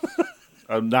 so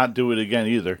I'll not do it again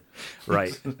either.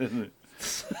 right.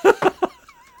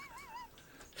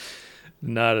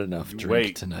 Not enough drink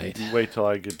Wait tonight. You wait till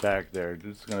I get back there.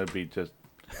 It's gonna be just.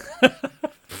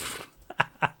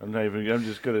 I'm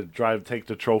just gonna take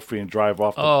the trophy and drive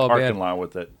off the parking lot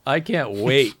with it. I can't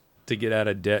wait to get out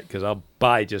of debt because I'll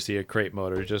buy Jesse a crate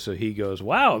motor just so he goes,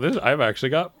 wow, I've actually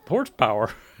got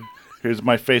horsepower. Here's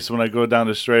my face when I go down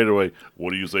the straightaway. What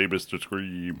do you say, Mr.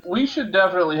 Scream? We should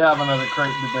definitely have another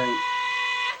crate debate.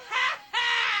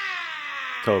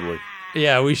 Totally.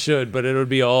 Yeah, we should, but it would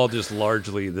be all just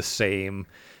largely the same.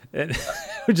 And it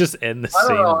would just end the I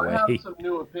same don't know. way. I have some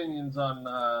new opinions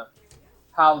on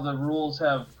how the rules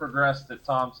have progressed at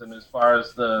Thompson as far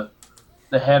as the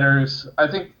headers. I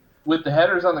think with the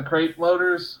headers on the crate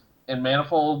motors and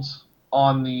manifolds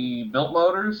on the built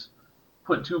motors,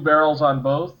 put 2 barrels on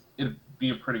both, it'd be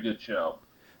a pretty good show.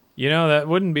 You know, that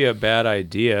wouldn't be a bad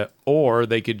idea. Or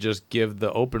they could just give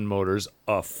the open motors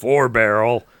a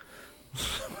 4-barrel.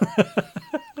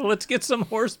 Let's get some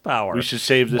horsepower. We should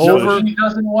save this. He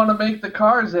doesn't want to make the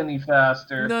cars any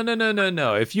faster.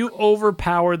 No. If you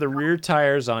overpower the rear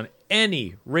tires on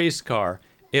any race car,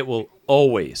 it will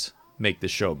always make the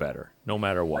show better, no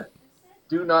matter what.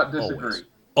 Do not disagree.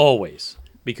 Always.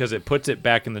 Because it puts it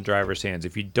back in the driver's hands.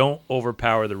 If you don't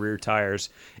overpower the rear tires,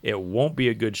 it won't be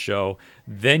a good show.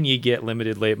 Then you get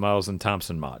limited late models and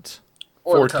Thompson mods.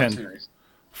 Or the Cup 410. Series.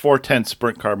 410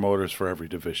 sprint car motors for every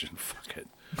division. Fuck it.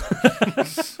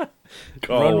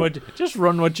 Just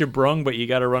run what you brung, but you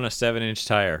got to run a 7-inch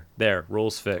tire. There,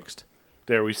 rules fixed.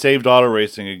 There, we saved auto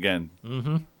racing again.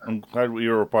 Mm-hmm. I'm glad you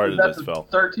were a part of That's this, the Phil.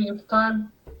 13th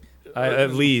time?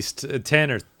 At least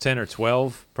 10 or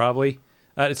 12, probably.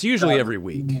 It's usually every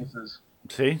week.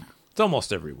 See? It's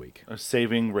almost every week.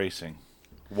 Saving racing.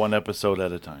 One episode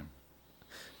at a time.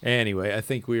 Anyway, I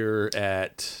think we're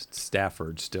at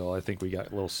Stafford still. I think we got a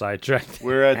little sidetracked.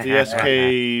 We're at the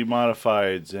SK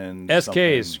Modifieds and SKs,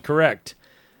 something. correct.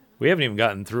 We haven't even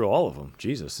gotten through all of them.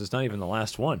 Jesus, it's not even the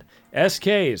last one.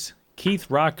 SKs, Keith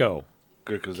Rocco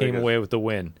came away with the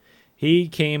win. He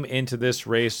came into this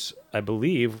race, I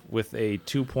believe, with a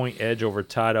 2-point edge over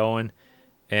Todd Owen,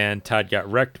 and Todd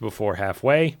got wrecked before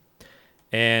halfway.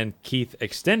 And Keith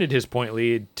extended his point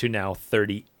lead to now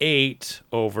 38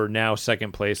 over now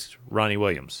second place Ronnie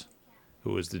Williams,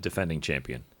 who is the defending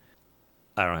champion.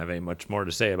 I don't have any much more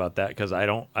to say about that because I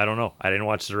don't know. I didn't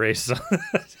watch the race. So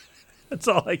that's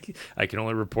all I can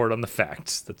only report on the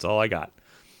facts. That's all I got.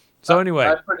 So anyway,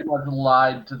 I pretty much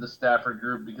lied to the Stafford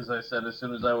group because I said as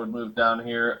soon as I would move down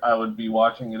here, I would be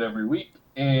watching it every week,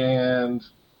 and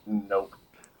nope.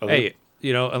 Hey,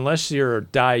 you know, unless you're a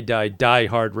die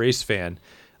hard race fan,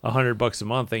 $100 a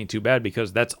month ain't too bad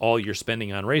because that's all you're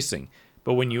spending on racing.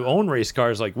 But when you own race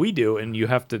cars like we do, and you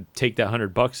have to take that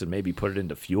 $100 and maybe put it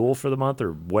into fuel for the month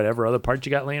or whatever other parts you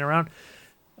got laying around,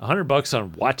 $100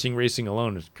 on watching racing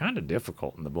alone is kind of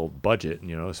difficult in the budget,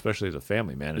 you know, especially as a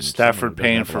family man. Is Stafford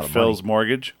paying for Phil's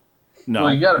mortgage? No.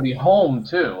 Well, you got to be home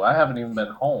too. I haven't even been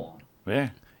home. Yeah.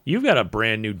 You've got a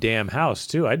brand new damn house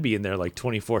too. I'd be in there like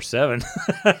 24/7.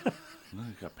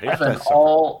 I've been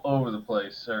all over the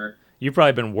place, sir. You've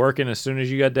probably been working as soon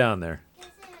as you got down there.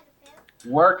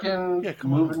 Working,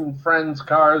 moving friends'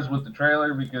 cars with the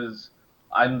trailer because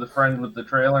I'm the friend with the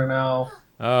trailer now.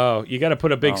 Oh, you got to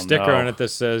put a big sticker on it that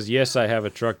says, "Yes, I have a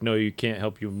truck. No, you can't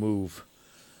help you move."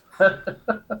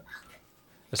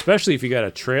 Especially if you got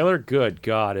a trailer. Good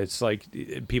God, it's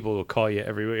like people will call you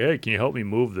every week. Hey, can you help me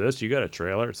move this? You got a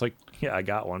trailer? It's like, yeah, I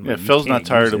got one. Yeah, Phil's not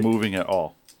tired of moving at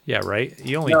all. Yeah, right?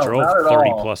 You only drove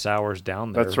 30-plus hours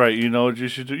down there. That's right. You know what you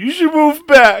should do? You should move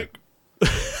back.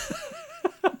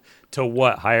 To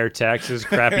what? Higher taxes,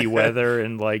 crappy weather,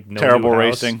 and like no terrible new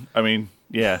house? racing. I mean,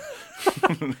 yeah.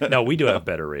 No, we do have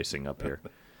better racing up here.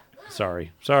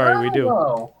 Sorry, we do.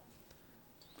 Know.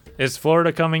 Is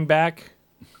Florida coming back?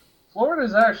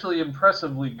 Florida's actually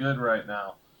impressively good right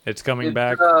now. It's coming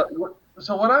back?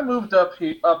 So when I moved up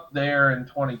there in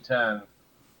 2010,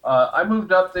 I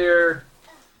moved up there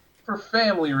for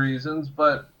family reasons,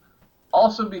 but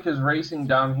also because racing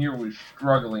down here was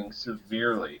struggling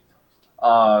severely.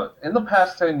 In the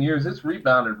past 10 years, it's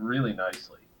rebounded really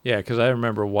nicely. Yeah, because I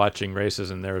remember watching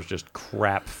races and there was just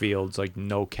crap fields, like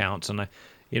no counts, and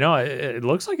it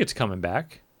looks like it's coming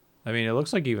back. I mean, it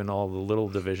looks like even all the little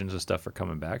divisions and stuff are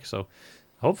coming back. So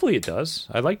hopefully it does.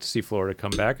 I'd like to see Florida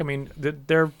come back. I mean,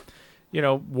 they're,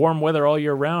 warm weather all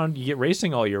year round. You get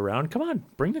racing all year round. Come on,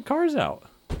 bring the cars out.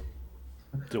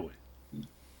 Do it.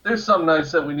 There's some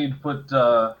nights that we need to put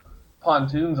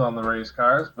pontoons on the race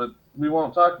cars, but we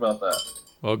won't talk about that.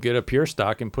 Well, get a pure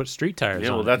stock and put street tires on.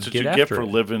 Yeah, well, that's what you get for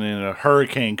living in a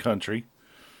hurricane country.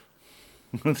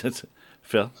 That's it.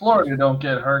 Phil? Florida don't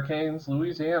get hurricanes.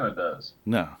 Louisiana does.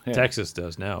 No. Yeah. Texas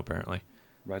does now, apparently.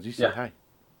 Roger, say hi.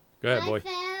 Go ahead, boy.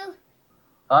 Phil.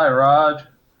 Hi, Raj.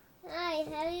 Hi,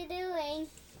 how you doing?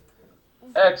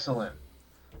 Excellent.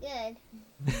 Good.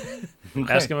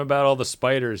 Okay. Ask him about all the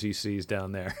spiders he sees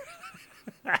down there.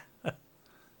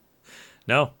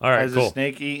 No? All right, Has cool. a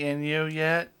snake eaten you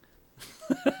yet?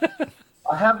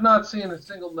 I have not seen a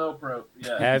single nope rope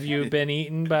yet. Have you been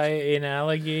eaten by an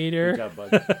alligator? Good job,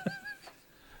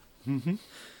 bud.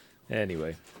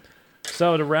 Anyway,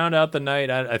 so to round out the night,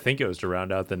 I think it was to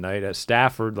round out the night at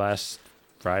Stafford last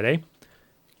Friday,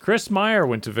 Chris Meyer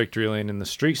went to victory lane in the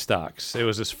street stocks. It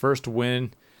was his first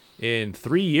win in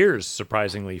 3 years,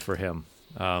 surprisingly for him.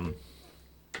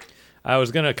 I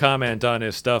was going to comment on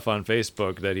his stuff on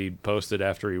Facebook that he posted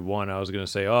after he won. I was going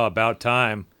to say, oh, about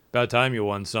time you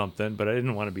won something, but I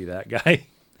didn't want to be that guy.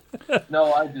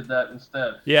 No, I did that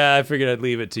instead. Yeah, I figured I'd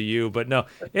leave it to you, but no,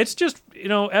 it's just,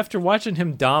 after watching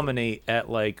him dominate at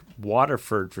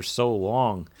Waterford for so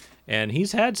long, and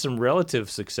he's had some relative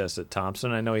success at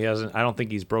Thompson. I know he hasn't, I don't think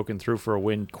he's broken through for a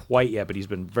win quite yet, but he's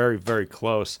been very, very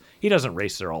close. He doesn't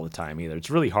race there all the time either. It's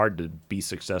really hard to be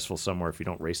successful somewhere if you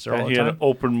don't race there all the He time. had an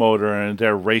open motor, and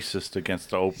they're racist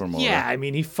against the open motor. Yeah, I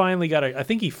mean, I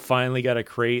think he finally got a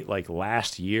crate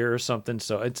last year or something.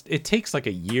 So it takes a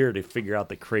year to figure out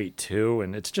the crate too,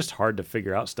 and it's just hard to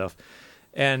figure out stuff.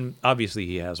 And obviously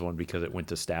he has one because it went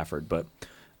to Stafford. But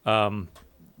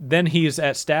then he's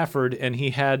at Stafford, and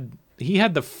he had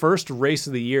the first race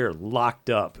of the year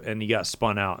locked up, and he got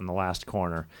spun out in the last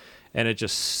corner. And it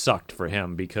just sucked for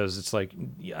him because it's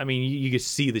you could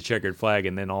see the checkered flag,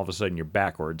 and then all of a sudden you're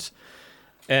backwards.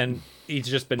 And he's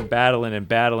just been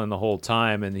battling the whole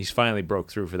time, and he's finally broke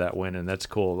through for that win, and that's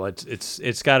cool.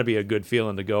 It's got to be a good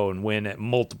feeling to go and win at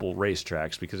multiple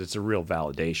racetracks because it's a real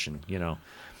validation,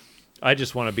 I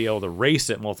just want to be able to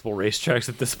race at multiple racetracks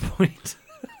at this point.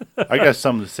 I got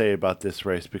something to say about this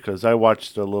race because I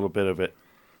watched a little bit of it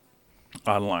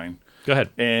online. Go ahead.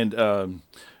 And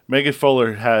Megan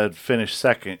Fuller had finished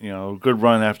second, good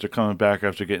run after coming back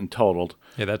after getting totaled.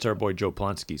 Yeah, that's our boy Joe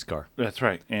Plonsky's car. That's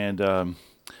right. And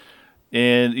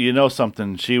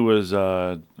something, she was,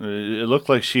 it looked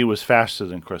like she was faster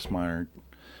than Chris Meyer.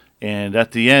 And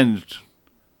at the end,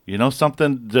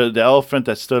 something, the elephant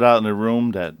that stood out in the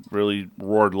room that really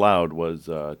roared loud was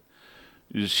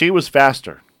she was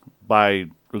faster by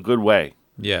a good way.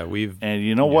 Yeah,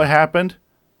 what happened?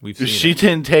 We've seen she it.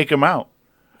 didn't take him out.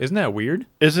 Isn't that weird?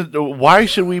 Why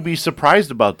should we be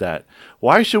surprised about that?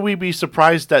 Why should we be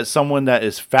surprised that someone that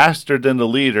is faster than the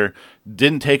leader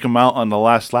didn't take him out on the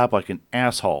last lap like an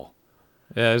asshole?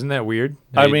 Yeah, isn't that weird?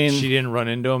 I mean, she didn't run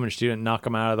into him, and she didn't knock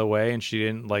him out of the way, and she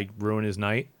didn't ruin his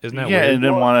night. Isn't that yeah, weird? and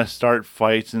then want to start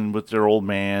fights and with their old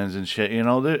mans and shit.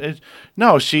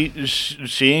 No, she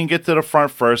didn't get to the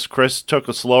front first. Chris took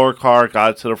a slower car,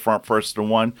 got to the front first and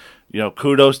won.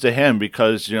 Kudos to him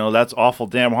because that's awful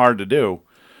damn hard to do.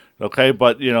 Okay,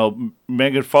 but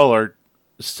Megan Fuller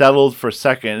settled for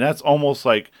second, and that's almost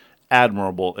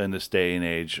admirable in this day and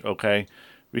age. Okay,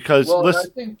 because I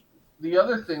think the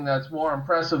other thing that's more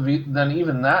impressive than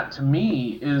even that to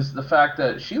me is the fact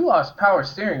that she lost power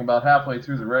steering about halfway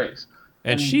through the race.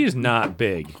 And she's not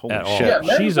big at all. shit. Yeah,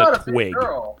 Megan's She's not a big twig.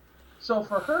 girl. So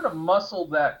for her to muscle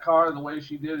that car the way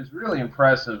she did is really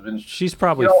impressive. And She's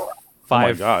probably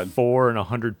my God. 5'4" and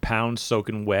 100 pounds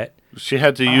soaking wet. she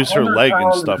had to use her 100 leg and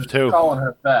pounds stuff is too. Calling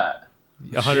her fat.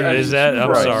 100 is that? I'm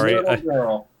Right. sorry. Little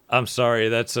girl. I'm sorry.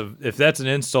 If that's an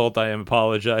insult, I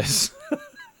apologize.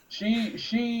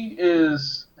 She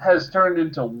has turned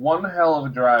into one hell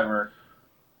of a driver.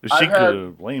 She I've had could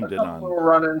have blamed a it couple on. little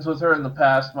run-ins with her in the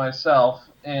past myself,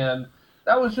 and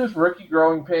that was just rookie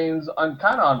growing pains on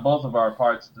kind of on both of our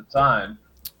parts at the time.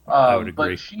 I would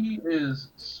agree. But she is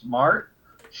smart,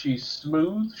 she's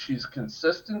smooth, she's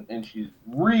consistent, and she's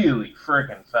really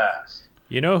freaking fast.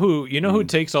 You know who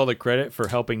takes all the credit for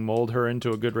helping mold her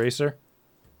into a good racer?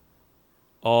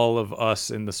 All of us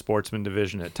in the sportsman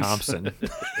division at Thompson.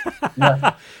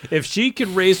 If she could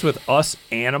race with us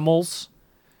animals,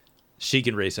 she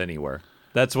can race anywhere.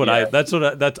 That's what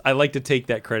I like to take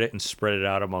that credit and spread it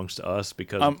out amongst us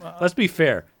because let's be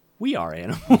fair. We are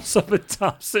animals up at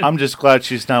Thompson. I'm just glad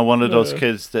she's not one of those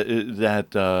kids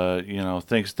that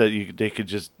thinks that they could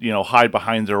just hide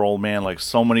behind their old man like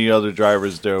so many other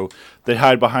drivers do. They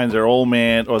hide behind their old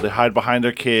man, or they hide behind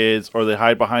their kids, or they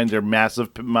hide behind their massive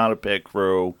amount of pit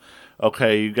crew.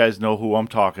 Okay, you guys know who I'm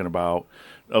talking about.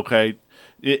 Okay,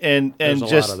 and There's a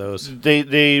just lot of those.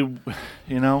 they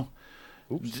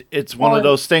It's one of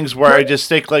those things where I just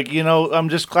think, like, I'm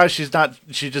just glad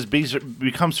she just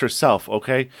becomes herself,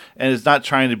 okay? And is not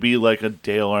trying to be like a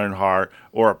Dale Earnhardt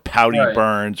or a Pouty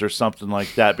Burns or something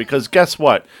like that. Because guess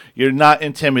what? You're not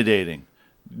intimidating.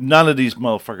 None of these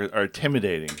motherfuckers are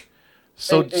intimidating.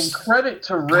 So and credit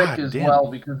to Rick as well,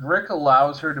 because Rick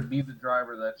allows her to be the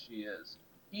driver that she is.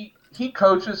 He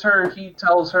coaches her. He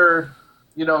tells her,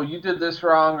 you did this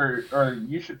wrong, or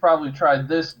you should probably try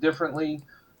this differently.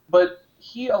 But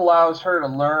he allows her to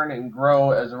learn and grow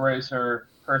as a racer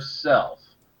herself.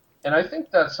 And I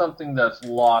think that's something that's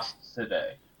lost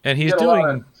today. And he's a lot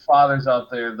of fathers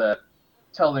out there that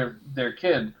tell their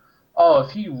kid, "Oh,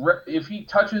 if he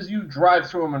touches you, drive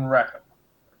through him and wreck him."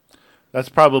 That's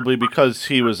probably because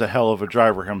he was a hell of a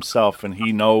driver himself, and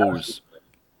he knows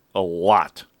a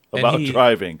lot about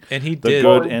driving. And he did the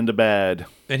good and the bad.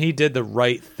 And he did the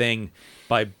right thing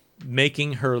by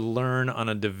making her learn on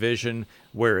a division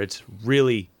where it's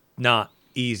really not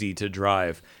easy to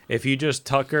drive. If you just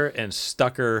tuck her and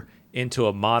stuck her into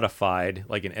a modified,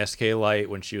 like an SK Light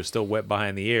when she was still wet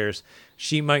behind the ears,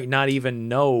 she might not even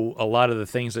know a lot of the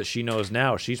things that she knows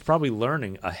now. She's probably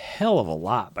learning a hell of a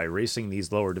lot by racing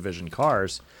these lower division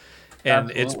cars.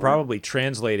 And It's probably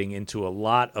translating into a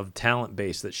lot of talent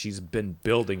base that she's been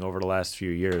building over the last few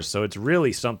years. So it's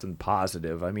really something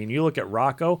positive. I mean, you look at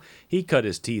Rocco, he cut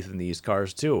his teeth in these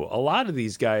cars too. A lot of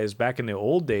these guys back in the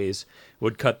old days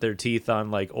would cut their teeth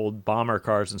on like old bomber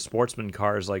cars and sportsman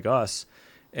cars like us,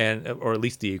 or at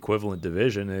least the equivalent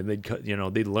division, and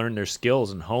they'd learn their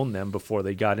skills and hone them before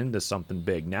they got into something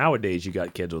big. Nowadays, you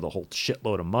got kids with a whole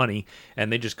shitload of money,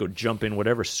 and they just go jump in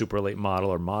whatever super late model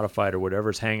or modified or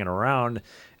whatever's hanging around,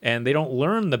 and they don't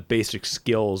learn the basic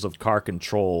skills of car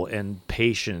control and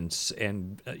patience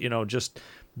and just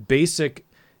basic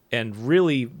and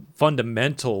really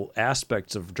fundamental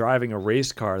aspects of driving a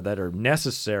race car that are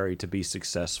necessary to be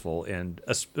successful, and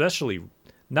especially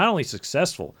not only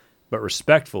successful but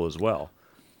respectful as well.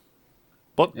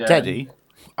 But Daddy,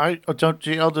 I don't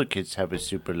the other kids have a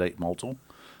super late model.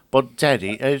 But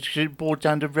Daddy, a boy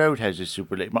down the road has a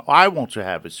super late model. I want to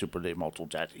have a super late model,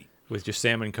 Daddy. With your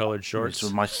salmon-colored shorts?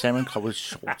 With my salmon-colored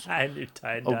shorts. And your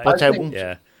tie-dye. But I won't.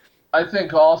 Yeah. I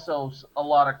think also a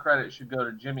lot of credit should go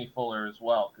to Jimmy Fuller as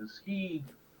well, because he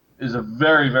is a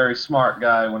very, very smart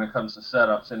guy when it comes to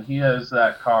setups, and he has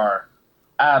that car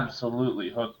absolutely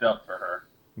hooked up for her.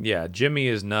 Yeah, Jimmy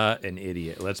is not an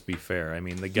idiot. Let's be fair. I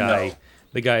mean, the guy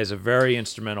is a very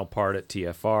instrumental part at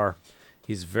TFR.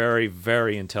 He's very,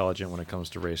 very intelligent when it comes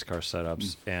to race car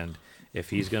setups, and if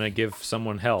he's going to give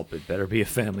someone help, it better be a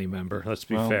family member. Let's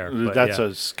be fair. But, that's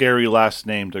a scary last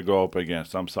name to go up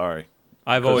against. I'm sorry.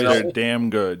 They're damn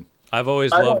good. I've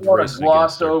always loved racing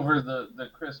against her. I don't want to gloss over the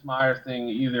Chris Meyer thing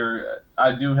either.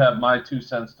 I do have my 2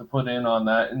 cents to put in on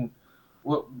that, and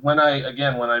when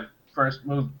I first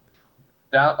moved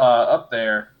down up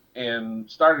there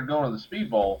and started going to the Speed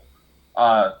Bowl,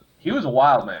 he was a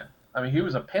wild man. I mean, he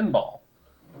was a pinball,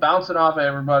 bouncing off of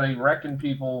everybody, wrecking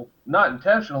people, not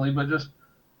intentionally, but just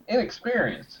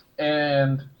inexperienced.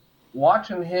 And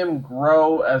watching him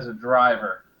grow as a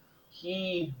driver,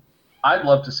 I'd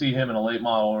love to see him in a late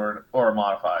model or a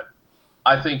modified.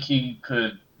 I think he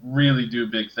could really do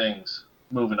big things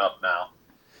moving up now.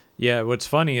 Yeah, what's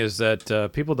funny is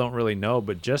that people don't really know,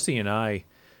 but Jesse and I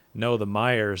know the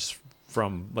Myers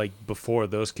from like before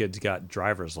those kids got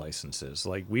driver's licenses.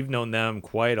 Like we've known them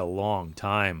quite a long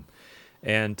time,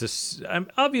 and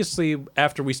obviously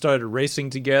after we started racing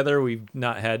together, we've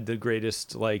not had the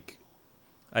greatest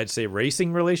I'd say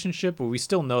racing relationship, but we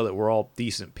still know that we're all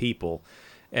decent people.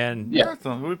 And yeah,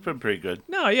 we've been pretty good.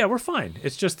 No, yeah, we're fine.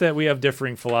 It's just that we have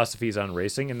differing philosophies on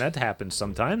racing, and that happens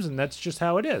sometimes, and that's just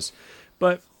how it is.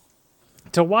 But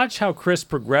to watch how Chris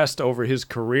progressed over his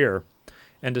career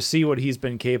and to see what he's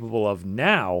been capable of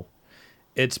now,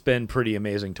 it's been pretty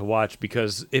amazing to watch,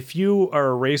 because if you are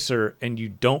a racer and you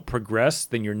don't progress,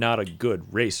 then you're not a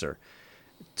good racer.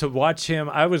 To watch him,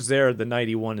 I was there the night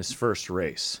he won his first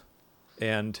race,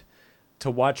 and to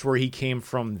watch where he came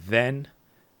from then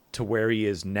to where he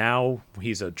is now.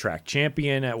 He's a track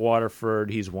champion at Waterford.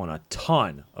 He's won a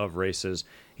ton of races.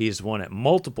 He's won at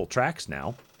multiple tracks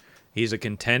now. He's a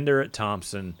contender at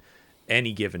Thompson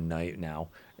any given night now.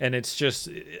 And it's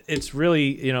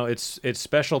really, it's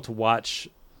special to watch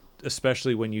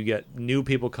especially when you get new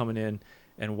people coming in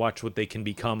and watch what they can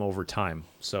become over time.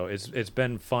 So it's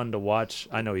been fun to watch.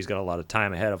 I know he's got a lot of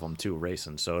time ahead of him too,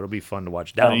 racing. So it'll be fun to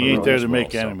watch down the road. He ain't there as to well,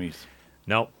 make so. enemies.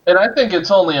 Nope. And I think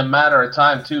it's only a matter of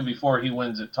time, too, before he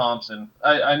wins at Thompson.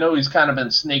 I know he's kind of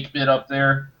been snake bit up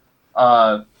there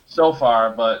so far,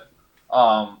 but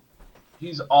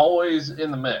he's always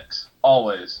in the mix.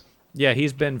 Always. Yeah,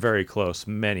 he's been very close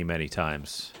many, many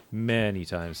times. Many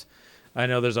times. I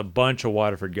know there's a bunch of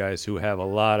Waterford guys who have a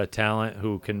lot of talent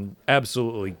who can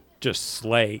absolutely just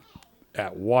slay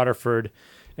at Waterford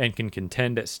and can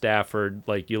contend at Stafford.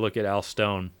 Like, you look at Al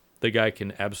Stone, the guy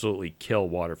can absolutely kill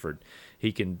Waterford.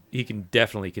 He can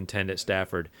definitely contend at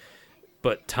Stafford.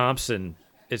 But Thompson,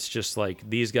 it's just like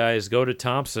these guys go to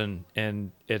Thompson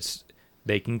and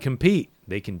they can compete.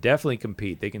 They can definitely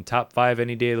compete. They can top 5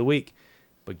 any day of the week.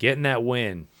 But getting that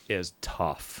win is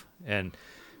tough. And,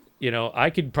 I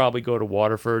could probably go to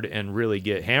Waterford and really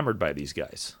get hammered by these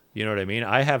guys. You know what I mean?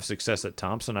 I have success at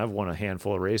Thompson. I've won a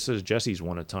handful of races. Jesse's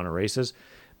won a ton of races.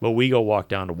 But we go walk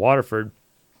down to Waterford,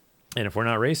 and if we're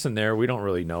not racing there, we don't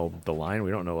really know the line.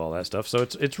 We don't know all that stuff. So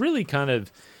it's really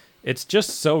it's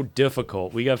just so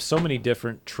difficult. We have so many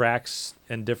different tracks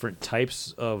and different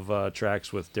types of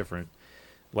tracks with different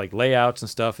like layouts and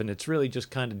stuff, and it's really just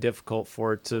kind of difficult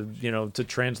for it to, to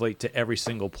translate to every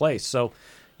single place. So,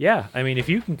 yeah, I mean, if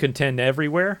you can contend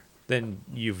everywhere, then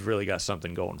you've really got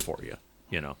something going for you,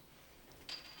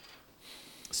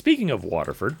 Speaking of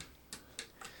Waterford,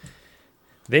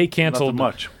 they canceled. Nothing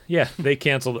much. Yeah, they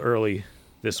canceled early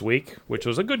this week, which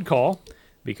was a good call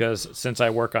because since I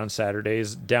work on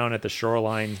Saturdays down at the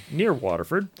shoreline near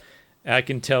Waterford, I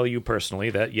can tell you personally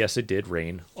that, yes, it did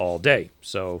rain all day.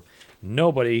 So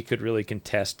nobody could really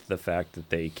contest the fact that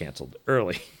they canceled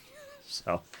early.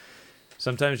 So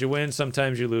sometimes you win,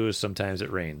 sometimes you lose, sometimes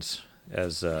it rains,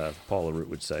 as Paul LaRoute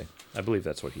would say. I believe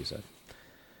that's what he said.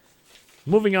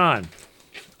 Moving on.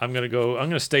 I'm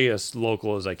gonna stay as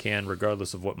local as I can,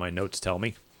 regardless of what my notes tell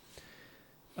me.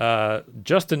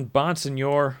 Justin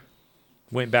Bonsignor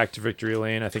went back to victory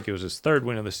lane. I think it was his 3rd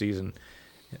win of the season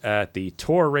at the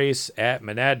Tour race at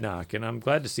Monadnock, and I'm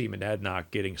glad to see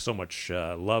Monadnock getting so much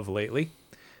love lately.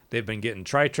 They've been getting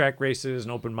tri-track races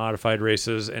and open modified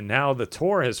races, and now the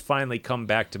Tour has finally come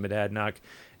back to Monadnock.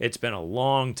 It's been a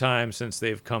long time since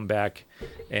they've come back,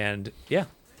 and yeah,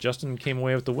 Justin came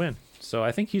away with the win. So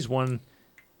I think he's won.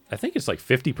 I think it's like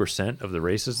 50% of the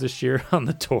races this year on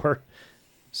the Tour.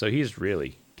 So he's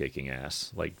really kicking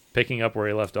ass, like picking up where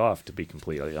he left off, to be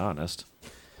completely honest.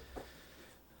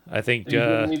 I think... He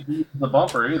didn't need to use the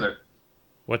bumper either.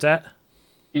 What's that?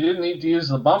 He didn't need to use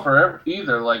the bumper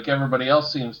either, like everybody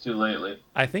else seems to lately.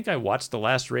 I think I watched the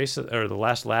last race, or the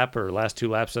last lap, or last 2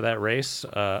 laps of that race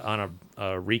on a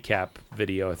recap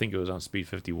video. I think it was on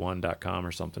speed51.com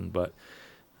or something. But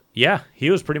yeah, he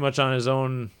was pretty much on his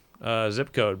own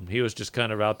zip code. He was just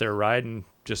kind of out there riding,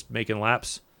 just making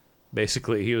laps.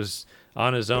 Basically, he was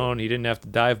on his own. He didn't have to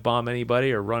dive bomb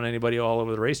anybody or run anybody all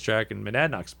over the racetrack. And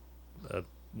Monadnock's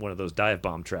one of those dive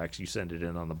bomb tracks. You send it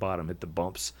in on the bottom, hit the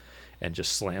bumps, and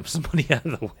just slam somebody out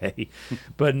of the way.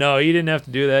 But no, he didn't have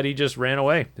to do that. He just ran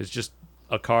away. It's just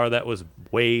a car that was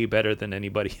way better than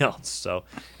anybody else. So,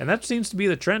 and that seems to be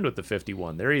the trend with the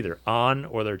 51. They're either on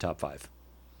or they're top 5.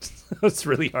 It's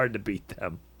really hard to beat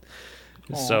them.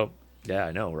 Aww. So, yeah,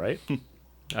 I know, right?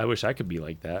 I wish I could be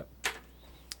like that.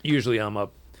 Usually I'm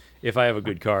up, if I have a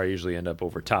good car, I usually end up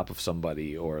over top of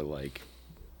somebody or like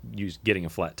getting a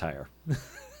flat tire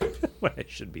when I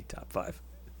should be top 5.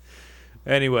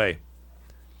 Anyway,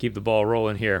 keep the ball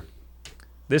rolling here.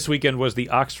 This weekend was the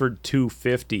Oxford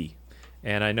 250,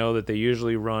 and I know that they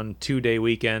usually run 2-day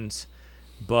weekends,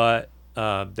 but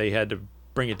they had to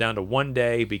bring it down to 1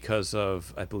 day because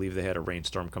of, I believe they had a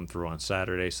rainstorm come through on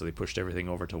Saturday, so they pushed everything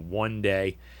over to 1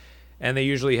 day. And they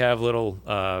usually have little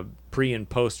pre- and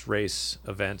post-race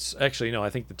events. Actually, no,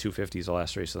 I think the 250 is the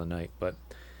last race of the night, but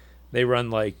they run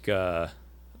like, I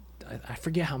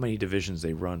forget how many divisions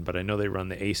they run, but I know they run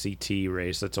the ACT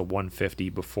race. That's a 150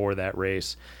 before that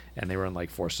race, and they run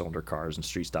like 4-cylinder cars and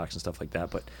street stocks and stuff like that.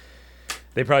 But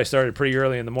they probably started pretty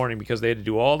early in the morning because they had to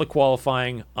do all the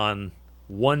qualifying on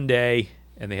 1 day,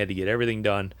 and they had to get everything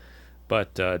done.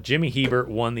 But Jimmy Hebert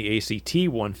won the ACT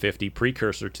 150,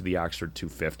 precursor to the Oxford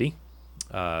 250.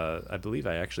 I believe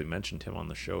I actually mentioned him on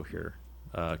the show here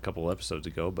a couple episodes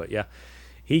ago. But yeah,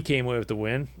 he came away with the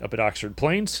win up at Oxford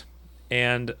Plains.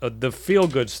 And the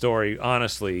feel-good story,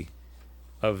 honestly,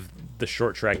 of the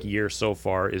short track year so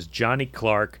far is Johnny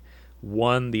Clark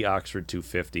won the Oxford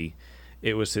 250.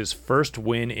 It was his first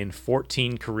win in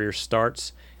 14 career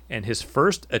starts and his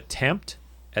first attempt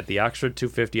at the Oxford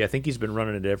 250. I think he's been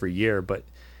running it every year, but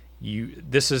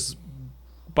This is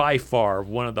by far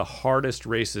one of the hardest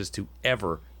races to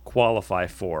ever qualify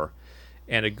for.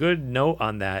 And a good note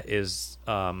on that is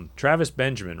Travis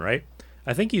Benjamin, right?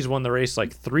 I think he's won the race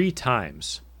like 3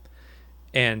 times.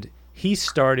 And he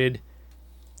started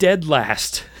dead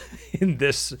last in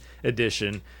this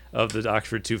edition of the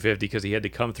Oxford 250 because he had to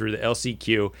come through the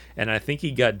LCQ, and I think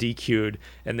he got DQ'd,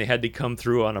 and they had to come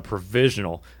through on a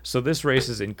provisional. So this race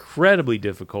is incredibly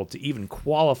difficult to even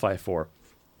qualify for.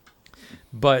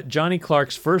 But Johnny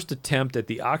Clark's first attempt at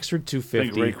the Oxford 250...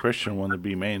 I think Ray Christian won the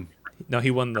B main. No,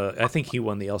 I think he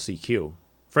won the LCQ.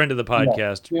 Friend of the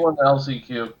podcast. Yeah, he won the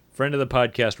LCQ. Friend of the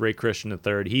podcast, Ray Christian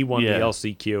III. He won the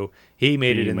LCQ. He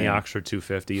made it in the Oxford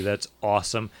 250. That's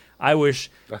awesome. I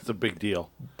wish... That's a big deal.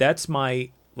 That's my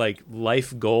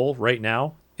life goal right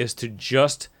now, is to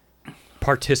just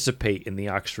participate in the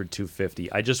Oxford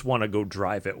 250. I just want to go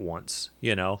drive it once,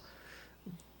 you know?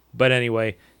 But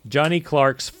anyway, Johnny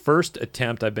Clark's first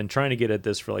attempt, I've been trying to get at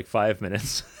this for like 5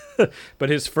 minutes, but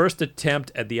his first attempt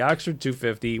at the Oxford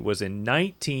 250 was in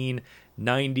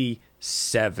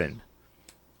 1997.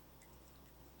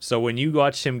 So when you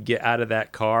watch him get out of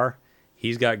that car,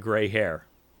 he's got gray hair.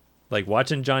 Like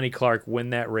watching Johnny Clark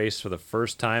win that race for the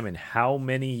first time in how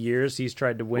many years he's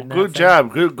tried to win that Good thing?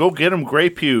 job. Go get him gray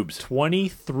pubes.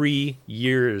 23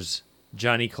 years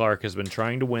Johnny Clark has been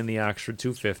trying to win the Oxford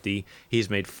 250. He's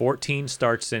made 14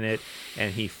 starts in it,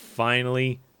 and he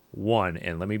finally won.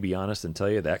 And let me be honest and tell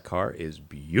you, that car is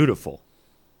beautiful.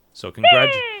 So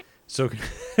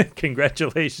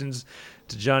congratulations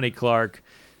to Johnny Clark.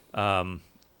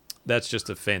 That's just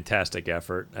a fantastic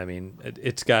effort. I mean,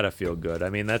 it's got to feel good.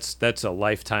 I mean, that's a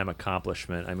lifetime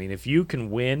accomplishment. I mean, if you can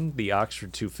win the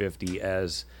Oxford 250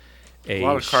 as a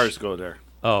lot of cars go there.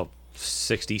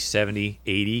 60, 70,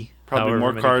 80. Probably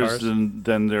more cars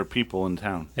than there are people in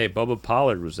town. Hey, Bubba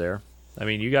Pollard was there. I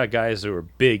mean, you got guys who are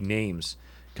big names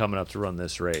coming up to run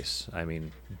this race. I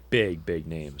mean, big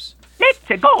names. Let's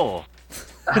go.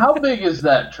 How big is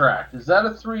that track? Is that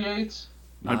a 3/8?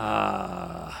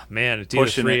 Man, it's either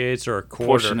 3/8 or a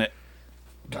quarter. Pushing it.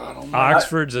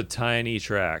 Oxford's a tiny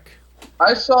track.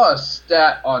 I saw a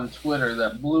stat on Twitter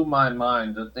that blew my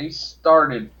mind that they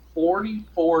started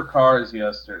 44 cars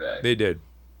yesterday. They did.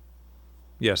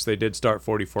 Yes, they did start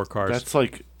 44 cars. That's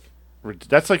like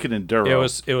an enduro.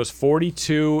 It was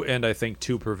 42 and I think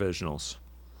 2 provisionals,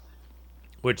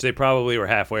 which they probably were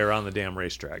halfway around the damn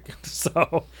racetrack.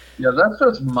 So yeah, that's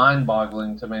just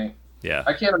mind-boggling to me. Yeah,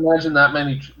 I can't imagine that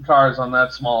many cars on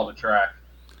that small of a track.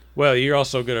 Well, you're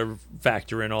also going to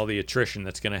factor in all the attrition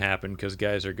that's going to happen because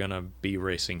guys are going to be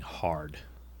racing hard.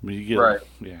 Right.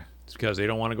 Yeah. It's because they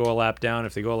don't want to go a lap down.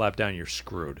 If they go a lap down, you're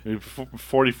screwed.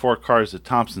 44 cars that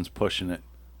Thompson's pushing it.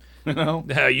 You know?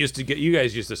 You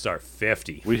guys used to start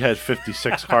 50. We had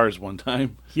 56 cars one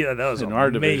time. Yeah, that was in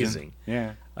our division. amazing.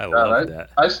 Yeah. I love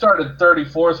that. I started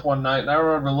 34th one night, and I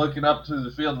remember looking up to the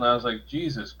field, and I was like,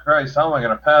 Jesus Christ, how am I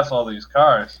going to pass all these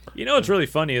cars? You know what's really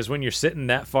funny is when you're sitting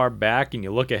that far back and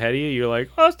you look ahead of you, you're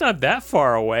like, oh, it's not that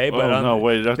far away. But no,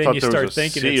 wait, I thought you there start was a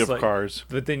thinking sea it's of cars.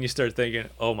 But then you start thinking,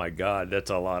 oh, my God,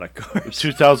 that's a lot of cars.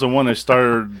 2001, I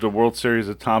started the World Series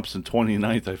at Thompson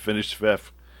 29th. I finished 5th.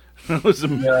 That was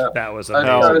I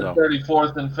started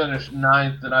 34th and finished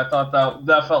 9th, and I thought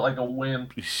that felt like a win.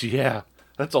 Yeah,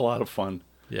 that's a lot of fun.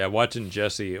 Yeah, watching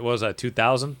Jesse, what was that,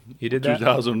 2000? He did that?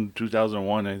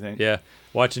 2001, I think. Yeah,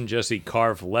 watching Jesse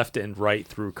carve left and right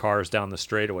through cars down the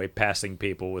straightaway, passing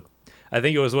people with, I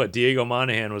think it was Diego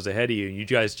Monahan was ahead of you, and you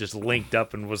guys just linked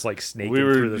up and was like snaking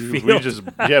through the field. We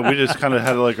just kind of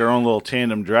had like our own little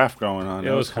tandem draft going on.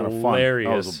 It was kind of fun. That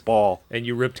was a ball. And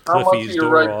you ripped Cliffy's door off. How much of your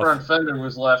right front off. fender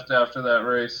was left after that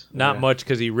race? Not much,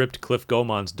 because he ripped Cliff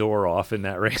Gomon's door off in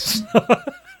that race.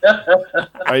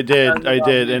 I did,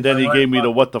 and then he gave me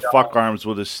the what the fuck arms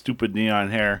with his stupid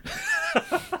neon hair.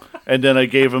 And then I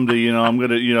gave him the, I'm going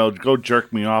to, go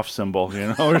jerk me off symbol,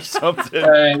 or something.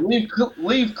 Hey,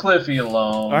 leave Cliffy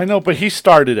alone. I know, but he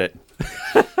started it.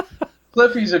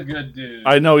 Cliffy's a good dude.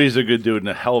 I know he's a good dude and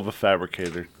a hell of a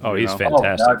fabricator. Oh, he's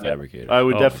fantastic fabricator. I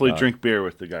would definitely drink beer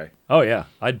with the guy. Oh, yeah.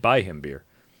 I'd buy him beer.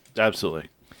 Absolutely.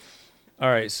 All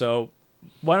right, so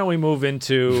why don't we move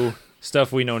into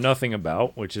stuff we know nothing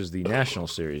about, which is the National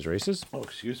Series races. Oh,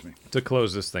 excuse me. To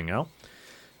close this thing out.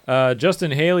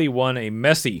 Justin Haley won a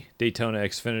messy Daytona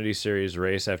Xfinity Series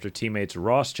race after teammates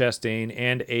Ross Chastain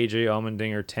and AJ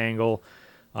Allmendinger tangle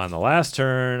on the last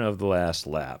turn of the last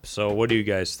lap. So what do you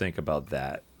guys think about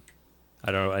that?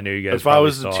 I know you guys. If I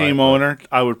was the team owner,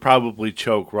 I would probably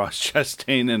choke Ross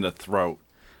Chastain in the throat.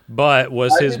 But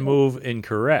was his move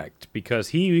incorrect? Because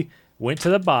he went to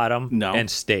the bottom and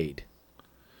stayed.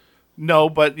 No,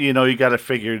 but you got to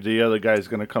figure the other guy's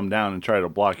going to come down and try to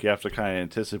block. You have to kind of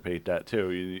anticipate that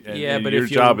too. And but your if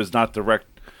job is not direct,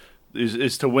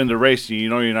 is to win the race. You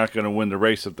know you're not going to win the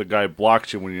race if the guy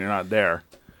blocks you when you're not there.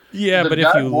 Yeah, The but if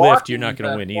guy you lift, blocking you're not going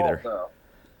to is win at either. fault,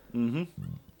 though.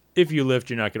 If you lift,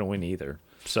 you're not going to win either.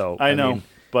 So I know, mean,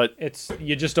 but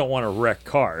you just don't want to wreck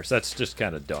cars. That's just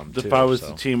kind of dumb. if too, I was so.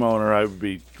 the team owner, I would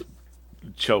be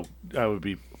choked. I would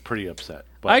be pretty upset.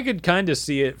 But I could kind of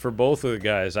see it for both of the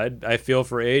guys. I feel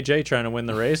for AJ trying to win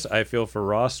the race. I feel for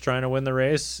Ross trying to win the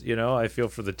race. I feel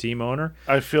for the team owner.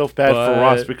 I feel bad for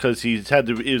Ross But- because he's had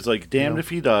to. He was like, damned if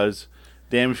he does,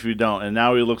 damned if you don't, and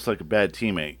now he looks like a bad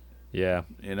teammate. Yeah.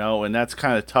 And that's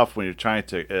kind of tough when you're trying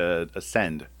to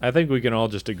ascend. I think we can all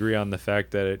just agree on the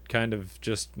fact that it kind of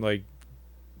just like.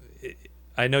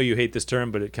 I know you hate this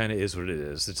term, but it kind of is what it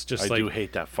is. It's just I do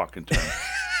hate that fucking term.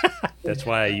 That's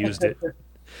why I used it.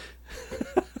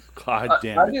 God I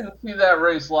damn it. didn't see that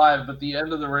race live, but the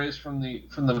end of the race from the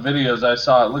videos I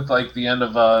saw, it looked like the end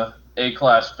of a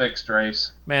A-class fixed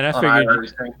race. Man, on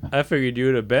iRacing. I figured you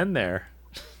would have been there.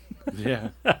 Yeah.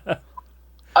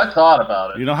 I thought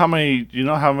about it. You know how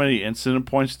many incident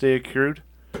points they accrued?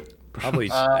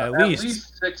 Probably At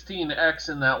least 16x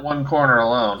in that one corner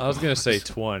alone. I was gonna say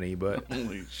 20, but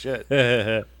Holy shit.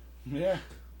 yeah. Yeah.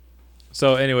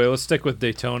 Anyway, let's stick with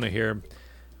Daytona here.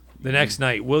 The next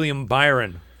night, William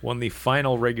Byron won the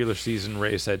final regular season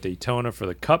race at Daytona for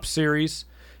the Cup Series.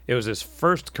 It was his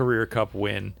first career Cup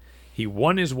win. He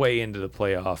won his way into the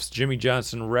playoffs. Jimmy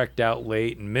Johnson wrecked out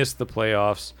late and missed the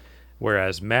playoffs,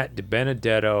 whereas Matt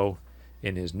DiBenedetto,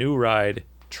 in his new ride,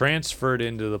 transferred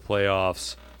into the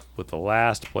playoffs with the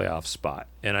last playoff spot.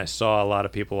 And I saw a lot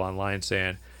of people online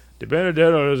saying,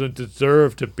 DiBenedetto doesn't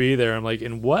deserve to be there. I'm like,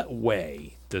 in what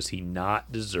way does he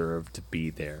not deserve to be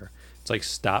there? It's like,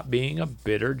 stop being a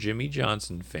bitter Jimmy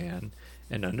Johnson fan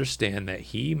and understand that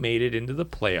he made it into the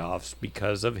playoffs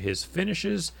because of his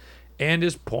finishes and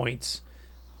his points.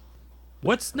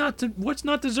 What's not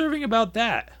deserving about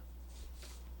that?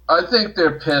 I think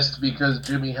they're pissed because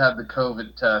Jimmy had the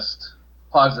COVID test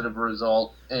positive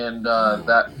result, and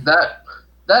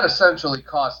that essentially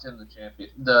cost him the champion,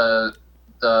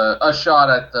 a shot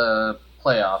at the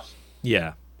playoffs.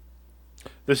 Yeah.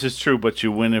 This is true, but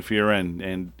you win if you're in.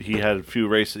 And he had a few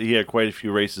races. He had quite a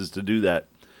few races to do that.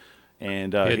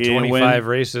 And He had he didn't 25 win.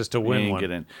 races to He win didn't one.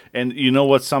 get in. And you know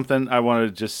what's something I want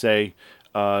to just say?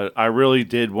 I really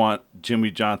did want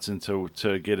Jimmy Johnson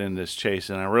to get in this chase,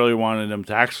 and I really wanted him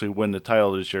to actually win the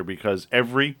title this year because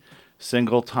every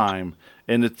single time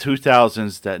in the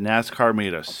 2000s that NASCAR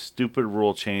made a stupid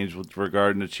rule change with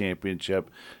regarding the championship,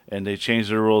 and they changed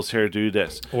the rules here to do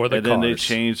this, Or the and then they cars.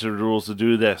 changed the rules to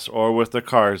do this, or with the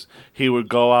cars, he would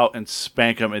go out and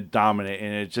spank them and dominate,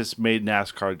 and it just made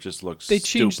NASCAR just look They stupid.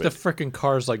 changed the frickin'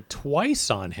 cars like twice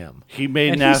on him. He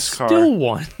made And NASCAR. he still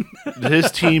won.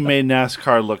 His team made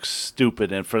NASCAR look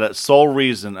stupid, and for that sole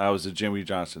reason, I was a Jimmy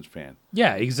Johnson fan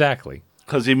Yeah, exactly.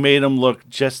 because he made them look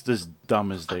just as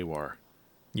dumb as they were.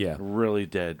 Yeah. Really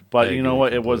did. But I you know agree what?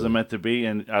 It completely. wasn't meant to be,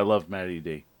 and I love Matty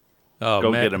D. Oh,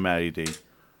 Go man. get him, Matty D.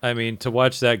 I mean, to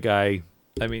watch that guy,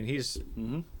 I mean, he's.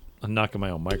 I'm knocking my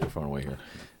own microphone away here.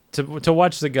 To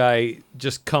watch the guy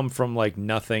just come from like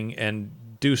nothing and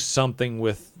do something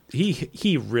with.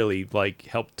 He really like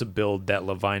helped to build that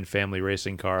Levine family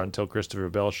racing car until Christopher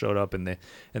Bell showed up and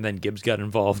then Gibbs got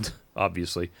involved,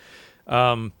 obviously.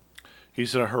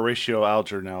 He's a Horatio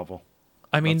Alger novel.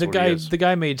 I mean, That's what he is. the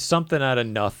guy made something out of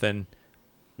nothing.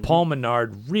 Paul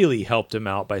Menard really helped him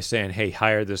out by saying, "Hey,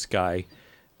 hire this guy."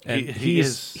 And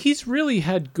he's really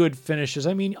had good finishes.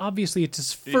 I mean, obviously it's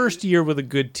his first year with a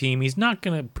good team. He's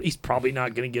probably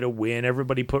not gonna get a win.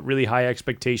 Everybody put really high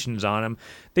expectations on him.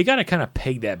 They got to kind of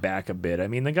peg that back a bit. I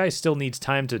mean, the guy still needs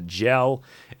time to gel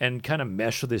and kind of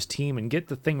mesh with his team and get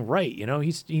the thing right. You know,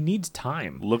 he needs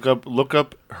time. Look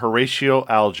up Horatio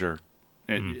Alger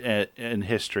in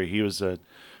history. He was a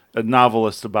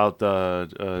novelist about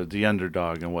the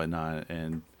underdog and whatnot,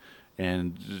 and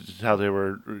how they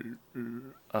were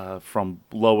from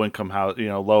low income,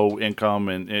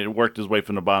 and it worked his way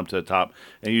from the bottom to the top,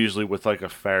 and usually with like a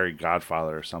fairy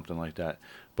godfather or something like that.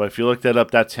 But if you look that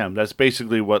up, that's him. That's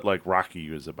basically what like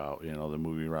Rocky is about, the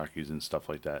movie Rockies and stuff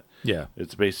like that. Yeah.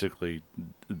 It's basically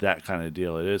that kind of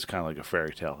deal. It is kind of like a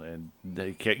fairy tale, and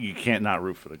you can't not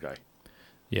root for the guy.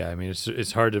 Yeah, I mean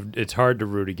it's hard to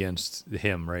root against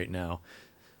him right now,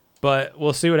 but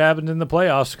we'll see what happens in the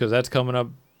playoffs because that's coming up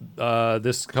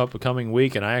this coming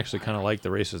week, and I actually kind of like the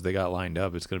races they got lined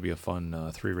up. It's going to be a fun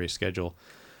 3-race schedule.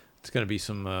 It's going to be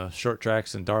some short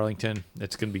tracks in Darlington.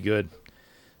 It's going to be good.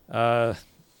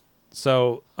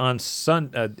 So on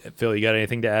Phil, you got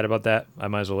anything to add about that? I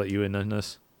might as well let you in on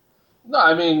this. No,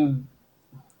 I mean,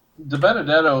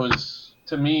 DiBenedetto is,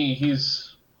 to me,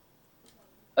 he's,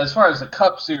 as far as the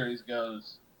Cup Series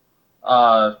goes,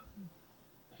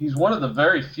 he's one of the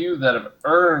very few that have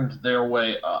earned their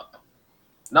way up.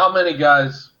 Not many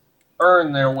guys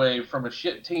earn their way from a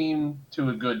shit team to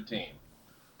a good team.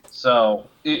 So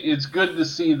it's good to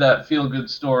see that feel-good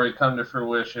story come to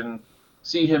fruition,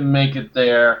 see him make it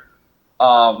there.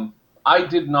 I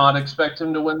did not expect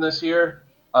him to win this year.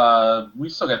 We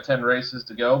still got 10 races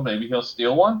to go. Maybe he'll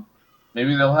steal one.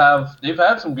 Maybe they've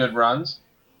had some good runs.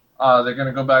 They're going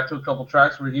to go back to a couple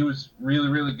tracks where he was really,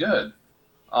 really good.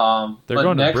 They're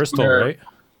going to Bristol, right?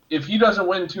 If he doesn't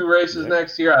win 2 races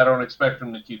next year, I don't expect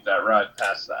him to keep that ride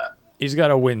past that. He's got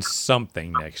to win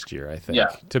something next year, I think.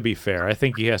 Yeah. To be fair, I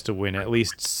think he has to win at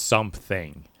least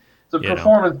something. It's a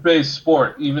performance-based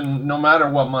sport. Even no matter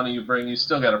what money you bring, you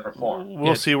still got to perform.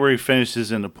 We'll see where he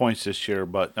finishes in the points this year,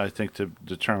 but I think to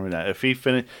determine that, if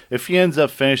he ends up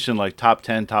finishing like top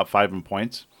 10, top 5 in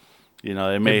points,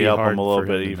 it may help him a little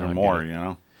bit even more.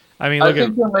 I mean, I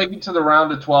think he'll make it to the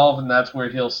round of 12, and that's where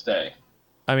he'll stay.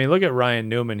 I mean, look at Ryan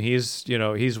Newman. He's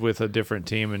with a different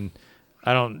team, and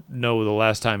I don't know the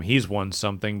last time he's won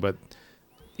something, but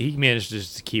he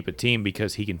manages to keep a team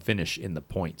because he can finish in the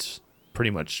points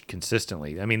pretty much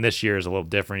consistently. I mean, this year is a little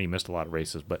different. He missed a lot of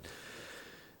races, but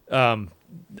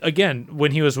again,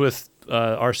 when he was with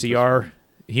RCR,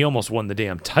 he almost won the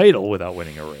damn title without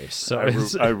winning a race. So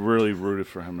I really rooted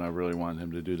for him, and I really wanted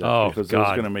him to do that because it was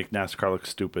going to make NASCAR look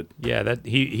stupid. Yeah, that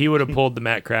he would have pulled the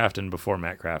Matt Crafton before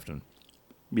Matt Crafton.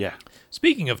 Yeah.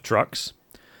 Speaking of trucks,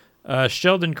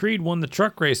 Sheldon Creed won the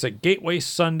truck race at Gateway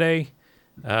Sunday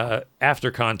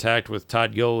after contact with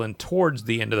Todd Gilliland towards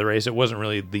the end of the race. It wasn't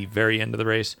really the very end of the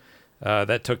race.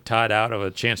 That took Todd out of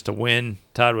a chance to win.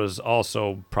 Todd was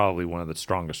also probably one of the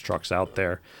strongest trucks out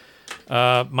there.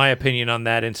 My opinion on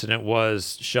that incident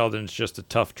was Sheldon's just a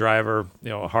tough driver,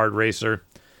 a hard racer,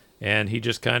 and he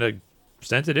just kind of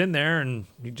sent it in there, and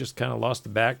he just kind of lost the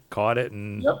back, caught it,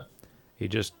 and he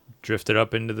just drifted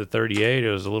up into the 38.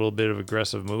 It was a little bit of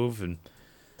aggressive move, and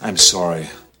I'm sorry.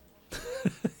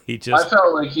 I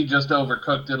felt like he just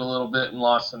overcooked it a little bit and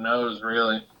lost the nose,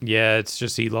 really. Yeah, it's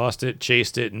just he lost it,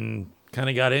 chased it, and kind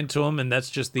of got into him, and that's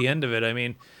just the end of it. I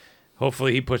mean,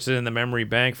 hopefully he puts it in the memory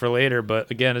bank for later,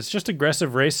 but again, it's just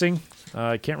aggressive racing.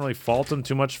 I can't really fault him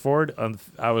too much for it.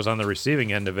 I was on the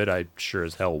receiving end of it. I sure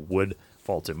as hell would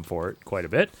fault him for it quite a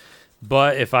bit.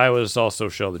 But if I was also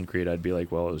Sheldon Creed, I'd be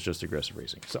like, well, it was just aggressive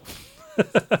racing. So,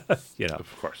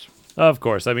 Of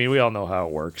course. I mean, we all know how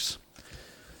it works.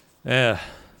 Yeah.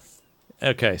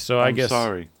 Okay, so I guess...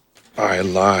 sorry. I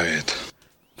lied.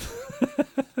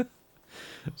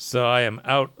 So I am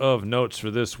out of notes for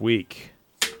this week.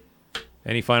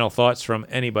 Any final thoughts from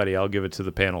anybody? I'll give it to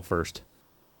the panel first.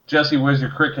 Jesse, where's your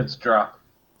crickets drop?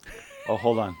 Oh,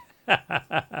 hold on.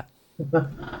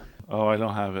 Oh, I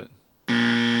don't have it.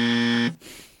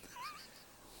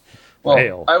 Well,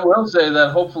 Fail. I will say that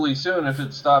hopefully soon, if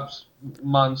it stops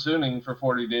monsooning for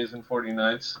 40 days and 40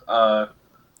 nights,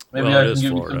 maybe I can give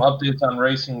you some updates on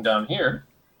racing down here.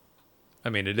 I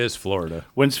mean, it is Florida.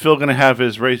 When's Phil going to have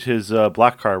his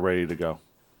black car ready to go?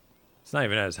 It's not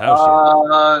even at his house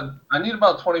yet. I need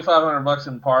about $2,500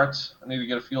 in parts. I need to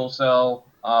get a fuel cell,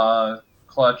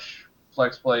 clutch,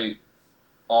 flex plate,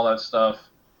 all that stuff.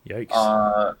 Yikes.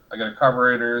 I got a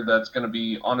carburetor that's going to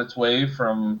be on its way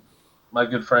from my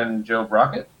good friend Joe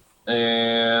Brockett.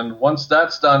 And once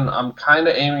that's done, I'm kind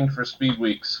of aiming for speed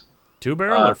weeks.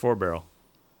 2-barrel or 4-barrel?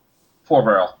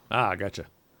 4-barrel. Ah, gotcha.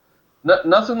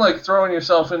 Nothing like throwing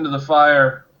yourself into the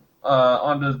fire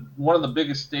onto one of the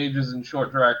biggest stages in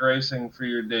short track racing for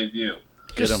your debut.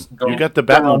 Get him. You got the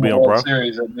Batmobile, bro.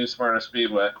 Series at New Smyrna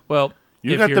Speedway. Well,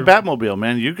 you got the Batmobile,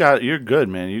 man. You're good,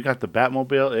 man. You got the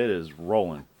Batmobile. It is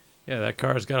rolling. Yeah, that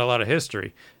car's got a lot of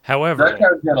history. However, that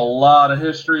car's got a lot of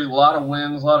history, a lot of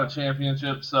wins, a lot of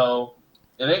championships. So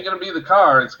it ain't going to be the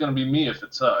car. It's going to be me if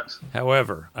it sucks.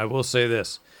 However, I will say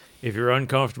this. If you're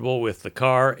uncomfortable with the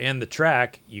car and the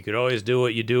track, you could always do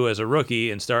what you do as a rookie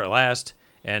and start last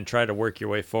and try to work your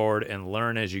way forward and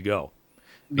learn as you go.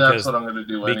 That's what I'm going to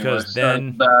do anyway. Because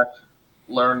then, start back,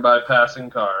 learn by passing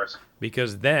cars.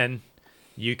 Because then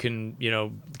you can,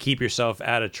 keep yourself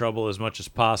out of trouble as much as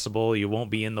possible. You won't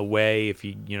be in the way if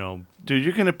you. Dude,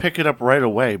 you're going to pick it up right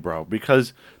away, bro,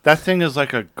 because that thing is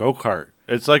like a go-kart.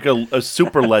 It's like a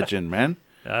super legend, man.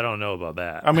 I don't know about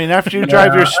that. I mean, after you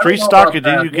drive your street stock, and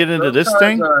then you get into this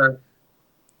thing?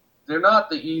 They're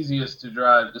not the easiest to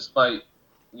drive, despite,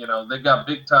 they've got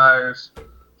big tires,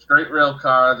 straight rail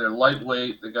car, they're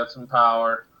lightweight, they got some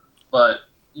power, but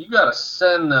you got to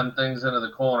send them things into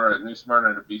the corner at New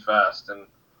Smyrna to be fast, and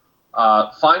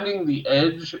Finding the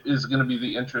edge is going to be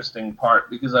the interesting part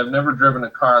because I've never driven a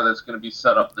car that's going to be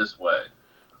set up this way.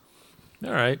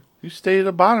 All right. You stay at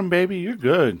the bottom, baby. You're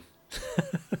good.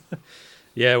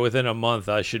 Yeah, within a month,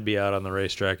 I should be out on the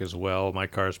racetrack as well. My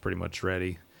car's pretty much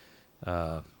ready.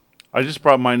 I just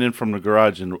brought mine in from the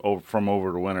garage and from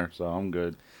over the winter, so I'm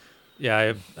good.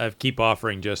 Yeah, I keep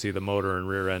offering Jesse the motor and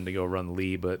rear end to go run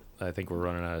Lee, but I think we're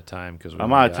running out of time.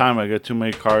 I'm out of time. I got too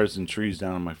many cars and trees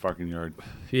down in my fucking yard.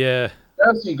 Yeah.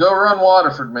 Jesse, go run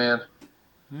Waterford, man.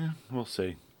 Yeah, we'll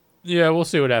see. Yeah, we'll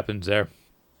see what happens there.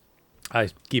 I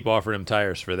keep offering him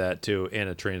tires for that, too, and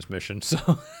a transmission, so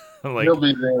I'm like, He'll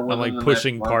be there I'm like within the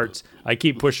pushing next parts. I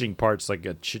keep pushing parts like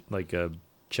a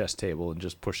chess table and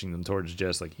just pushing them towards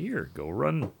Jess, like, here, go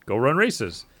run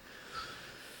races.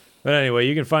 But anyway,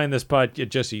 you can find this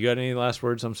Jesse, you got any last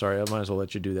words? I'm sorry, I might as well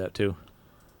let you do that, too.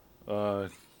 Oh,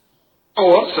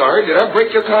 I'm sorry. Did I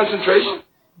break your concentration?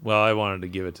 Well, I wanted to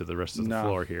give it to the rest of the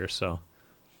floor here, so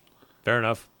fair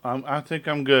enough. I think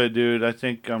I'm good, dude. I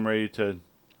think I'm ready to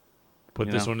put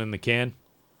this one in the can.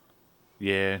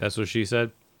 Yeah, that's what she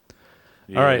said.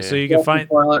 Yeah. All right, so you can find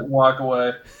toilet and walk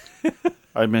away.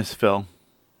 I miss Phil.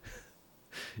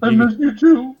 I miss you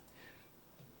too.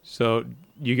 So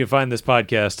you can find this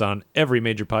podcast on every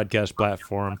major podcast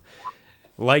platform.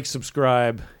 Like,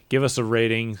 subscribe, give us a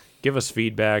rating, give us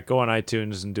feedback, go on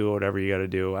iTunes and do whatever you got to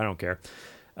do. I don't care.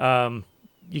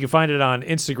 You can find it on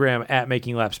Instagram at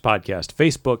Making Laps Podcast,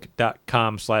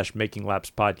 Facebook.com/Making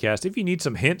Laps Podcast. If you need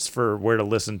some hints for where to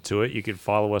listen to it, you can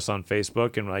follow us on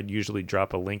Facebook, and I'd usually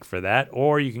drop a link for that.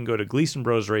 Or you can go to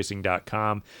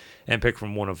GleasonBrosRacing.com and pick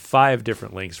from one of 5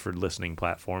 different links for listening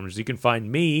platforms. You can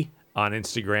find me on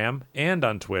Instagram and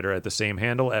on Twitter at the same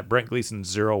handle at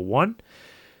BrentGleason01.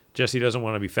 Jesse doesn't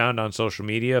want to be found on social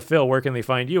media. Phil, where can they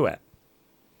find you at?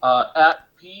 At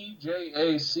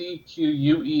PJACQUES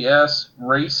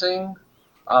Racing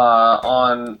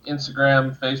on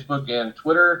Instagram, Facebook, and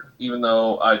Twitter, even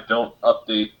though I don't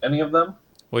update any of them.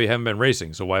 Well, you haven't been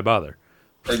racing, so why bother?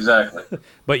 Exactly.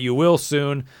 But you will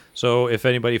soon, so if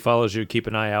anybody follows you, keep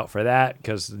an eye out for that,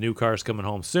 because the new car's coming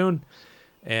home soon,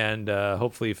 and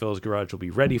hopefully Phil's garage will be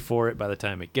ready for it by the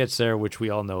time it gets there, which we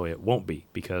all know it won't be,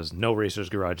 because no racer's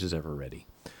garage is ever ready.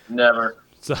 Never.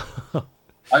 So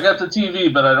I got the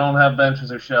TV, but I don't have benches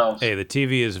or shelves. Hey, the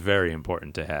TV is very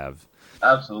important to have.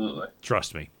 Absolutely.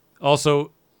 Trust me.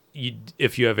 Also,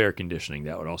 if you have air conditioning,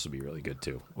 that would also be really good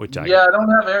too. I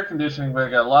don't have air conditioning, but I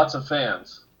got lots of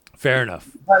fans. Fair enough.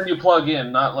 How do you plug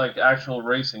in, not like actual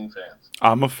racing fans?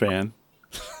 I'm a fan.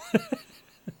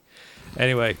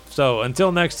 Anyway, so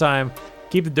until next time,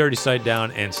 keep the dirty side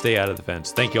down and stay out of the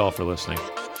fence. Thank you all for listening.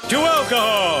 To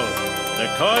alcohol,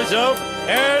 the cause of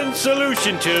and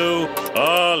solution to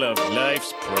all of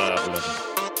life's problems.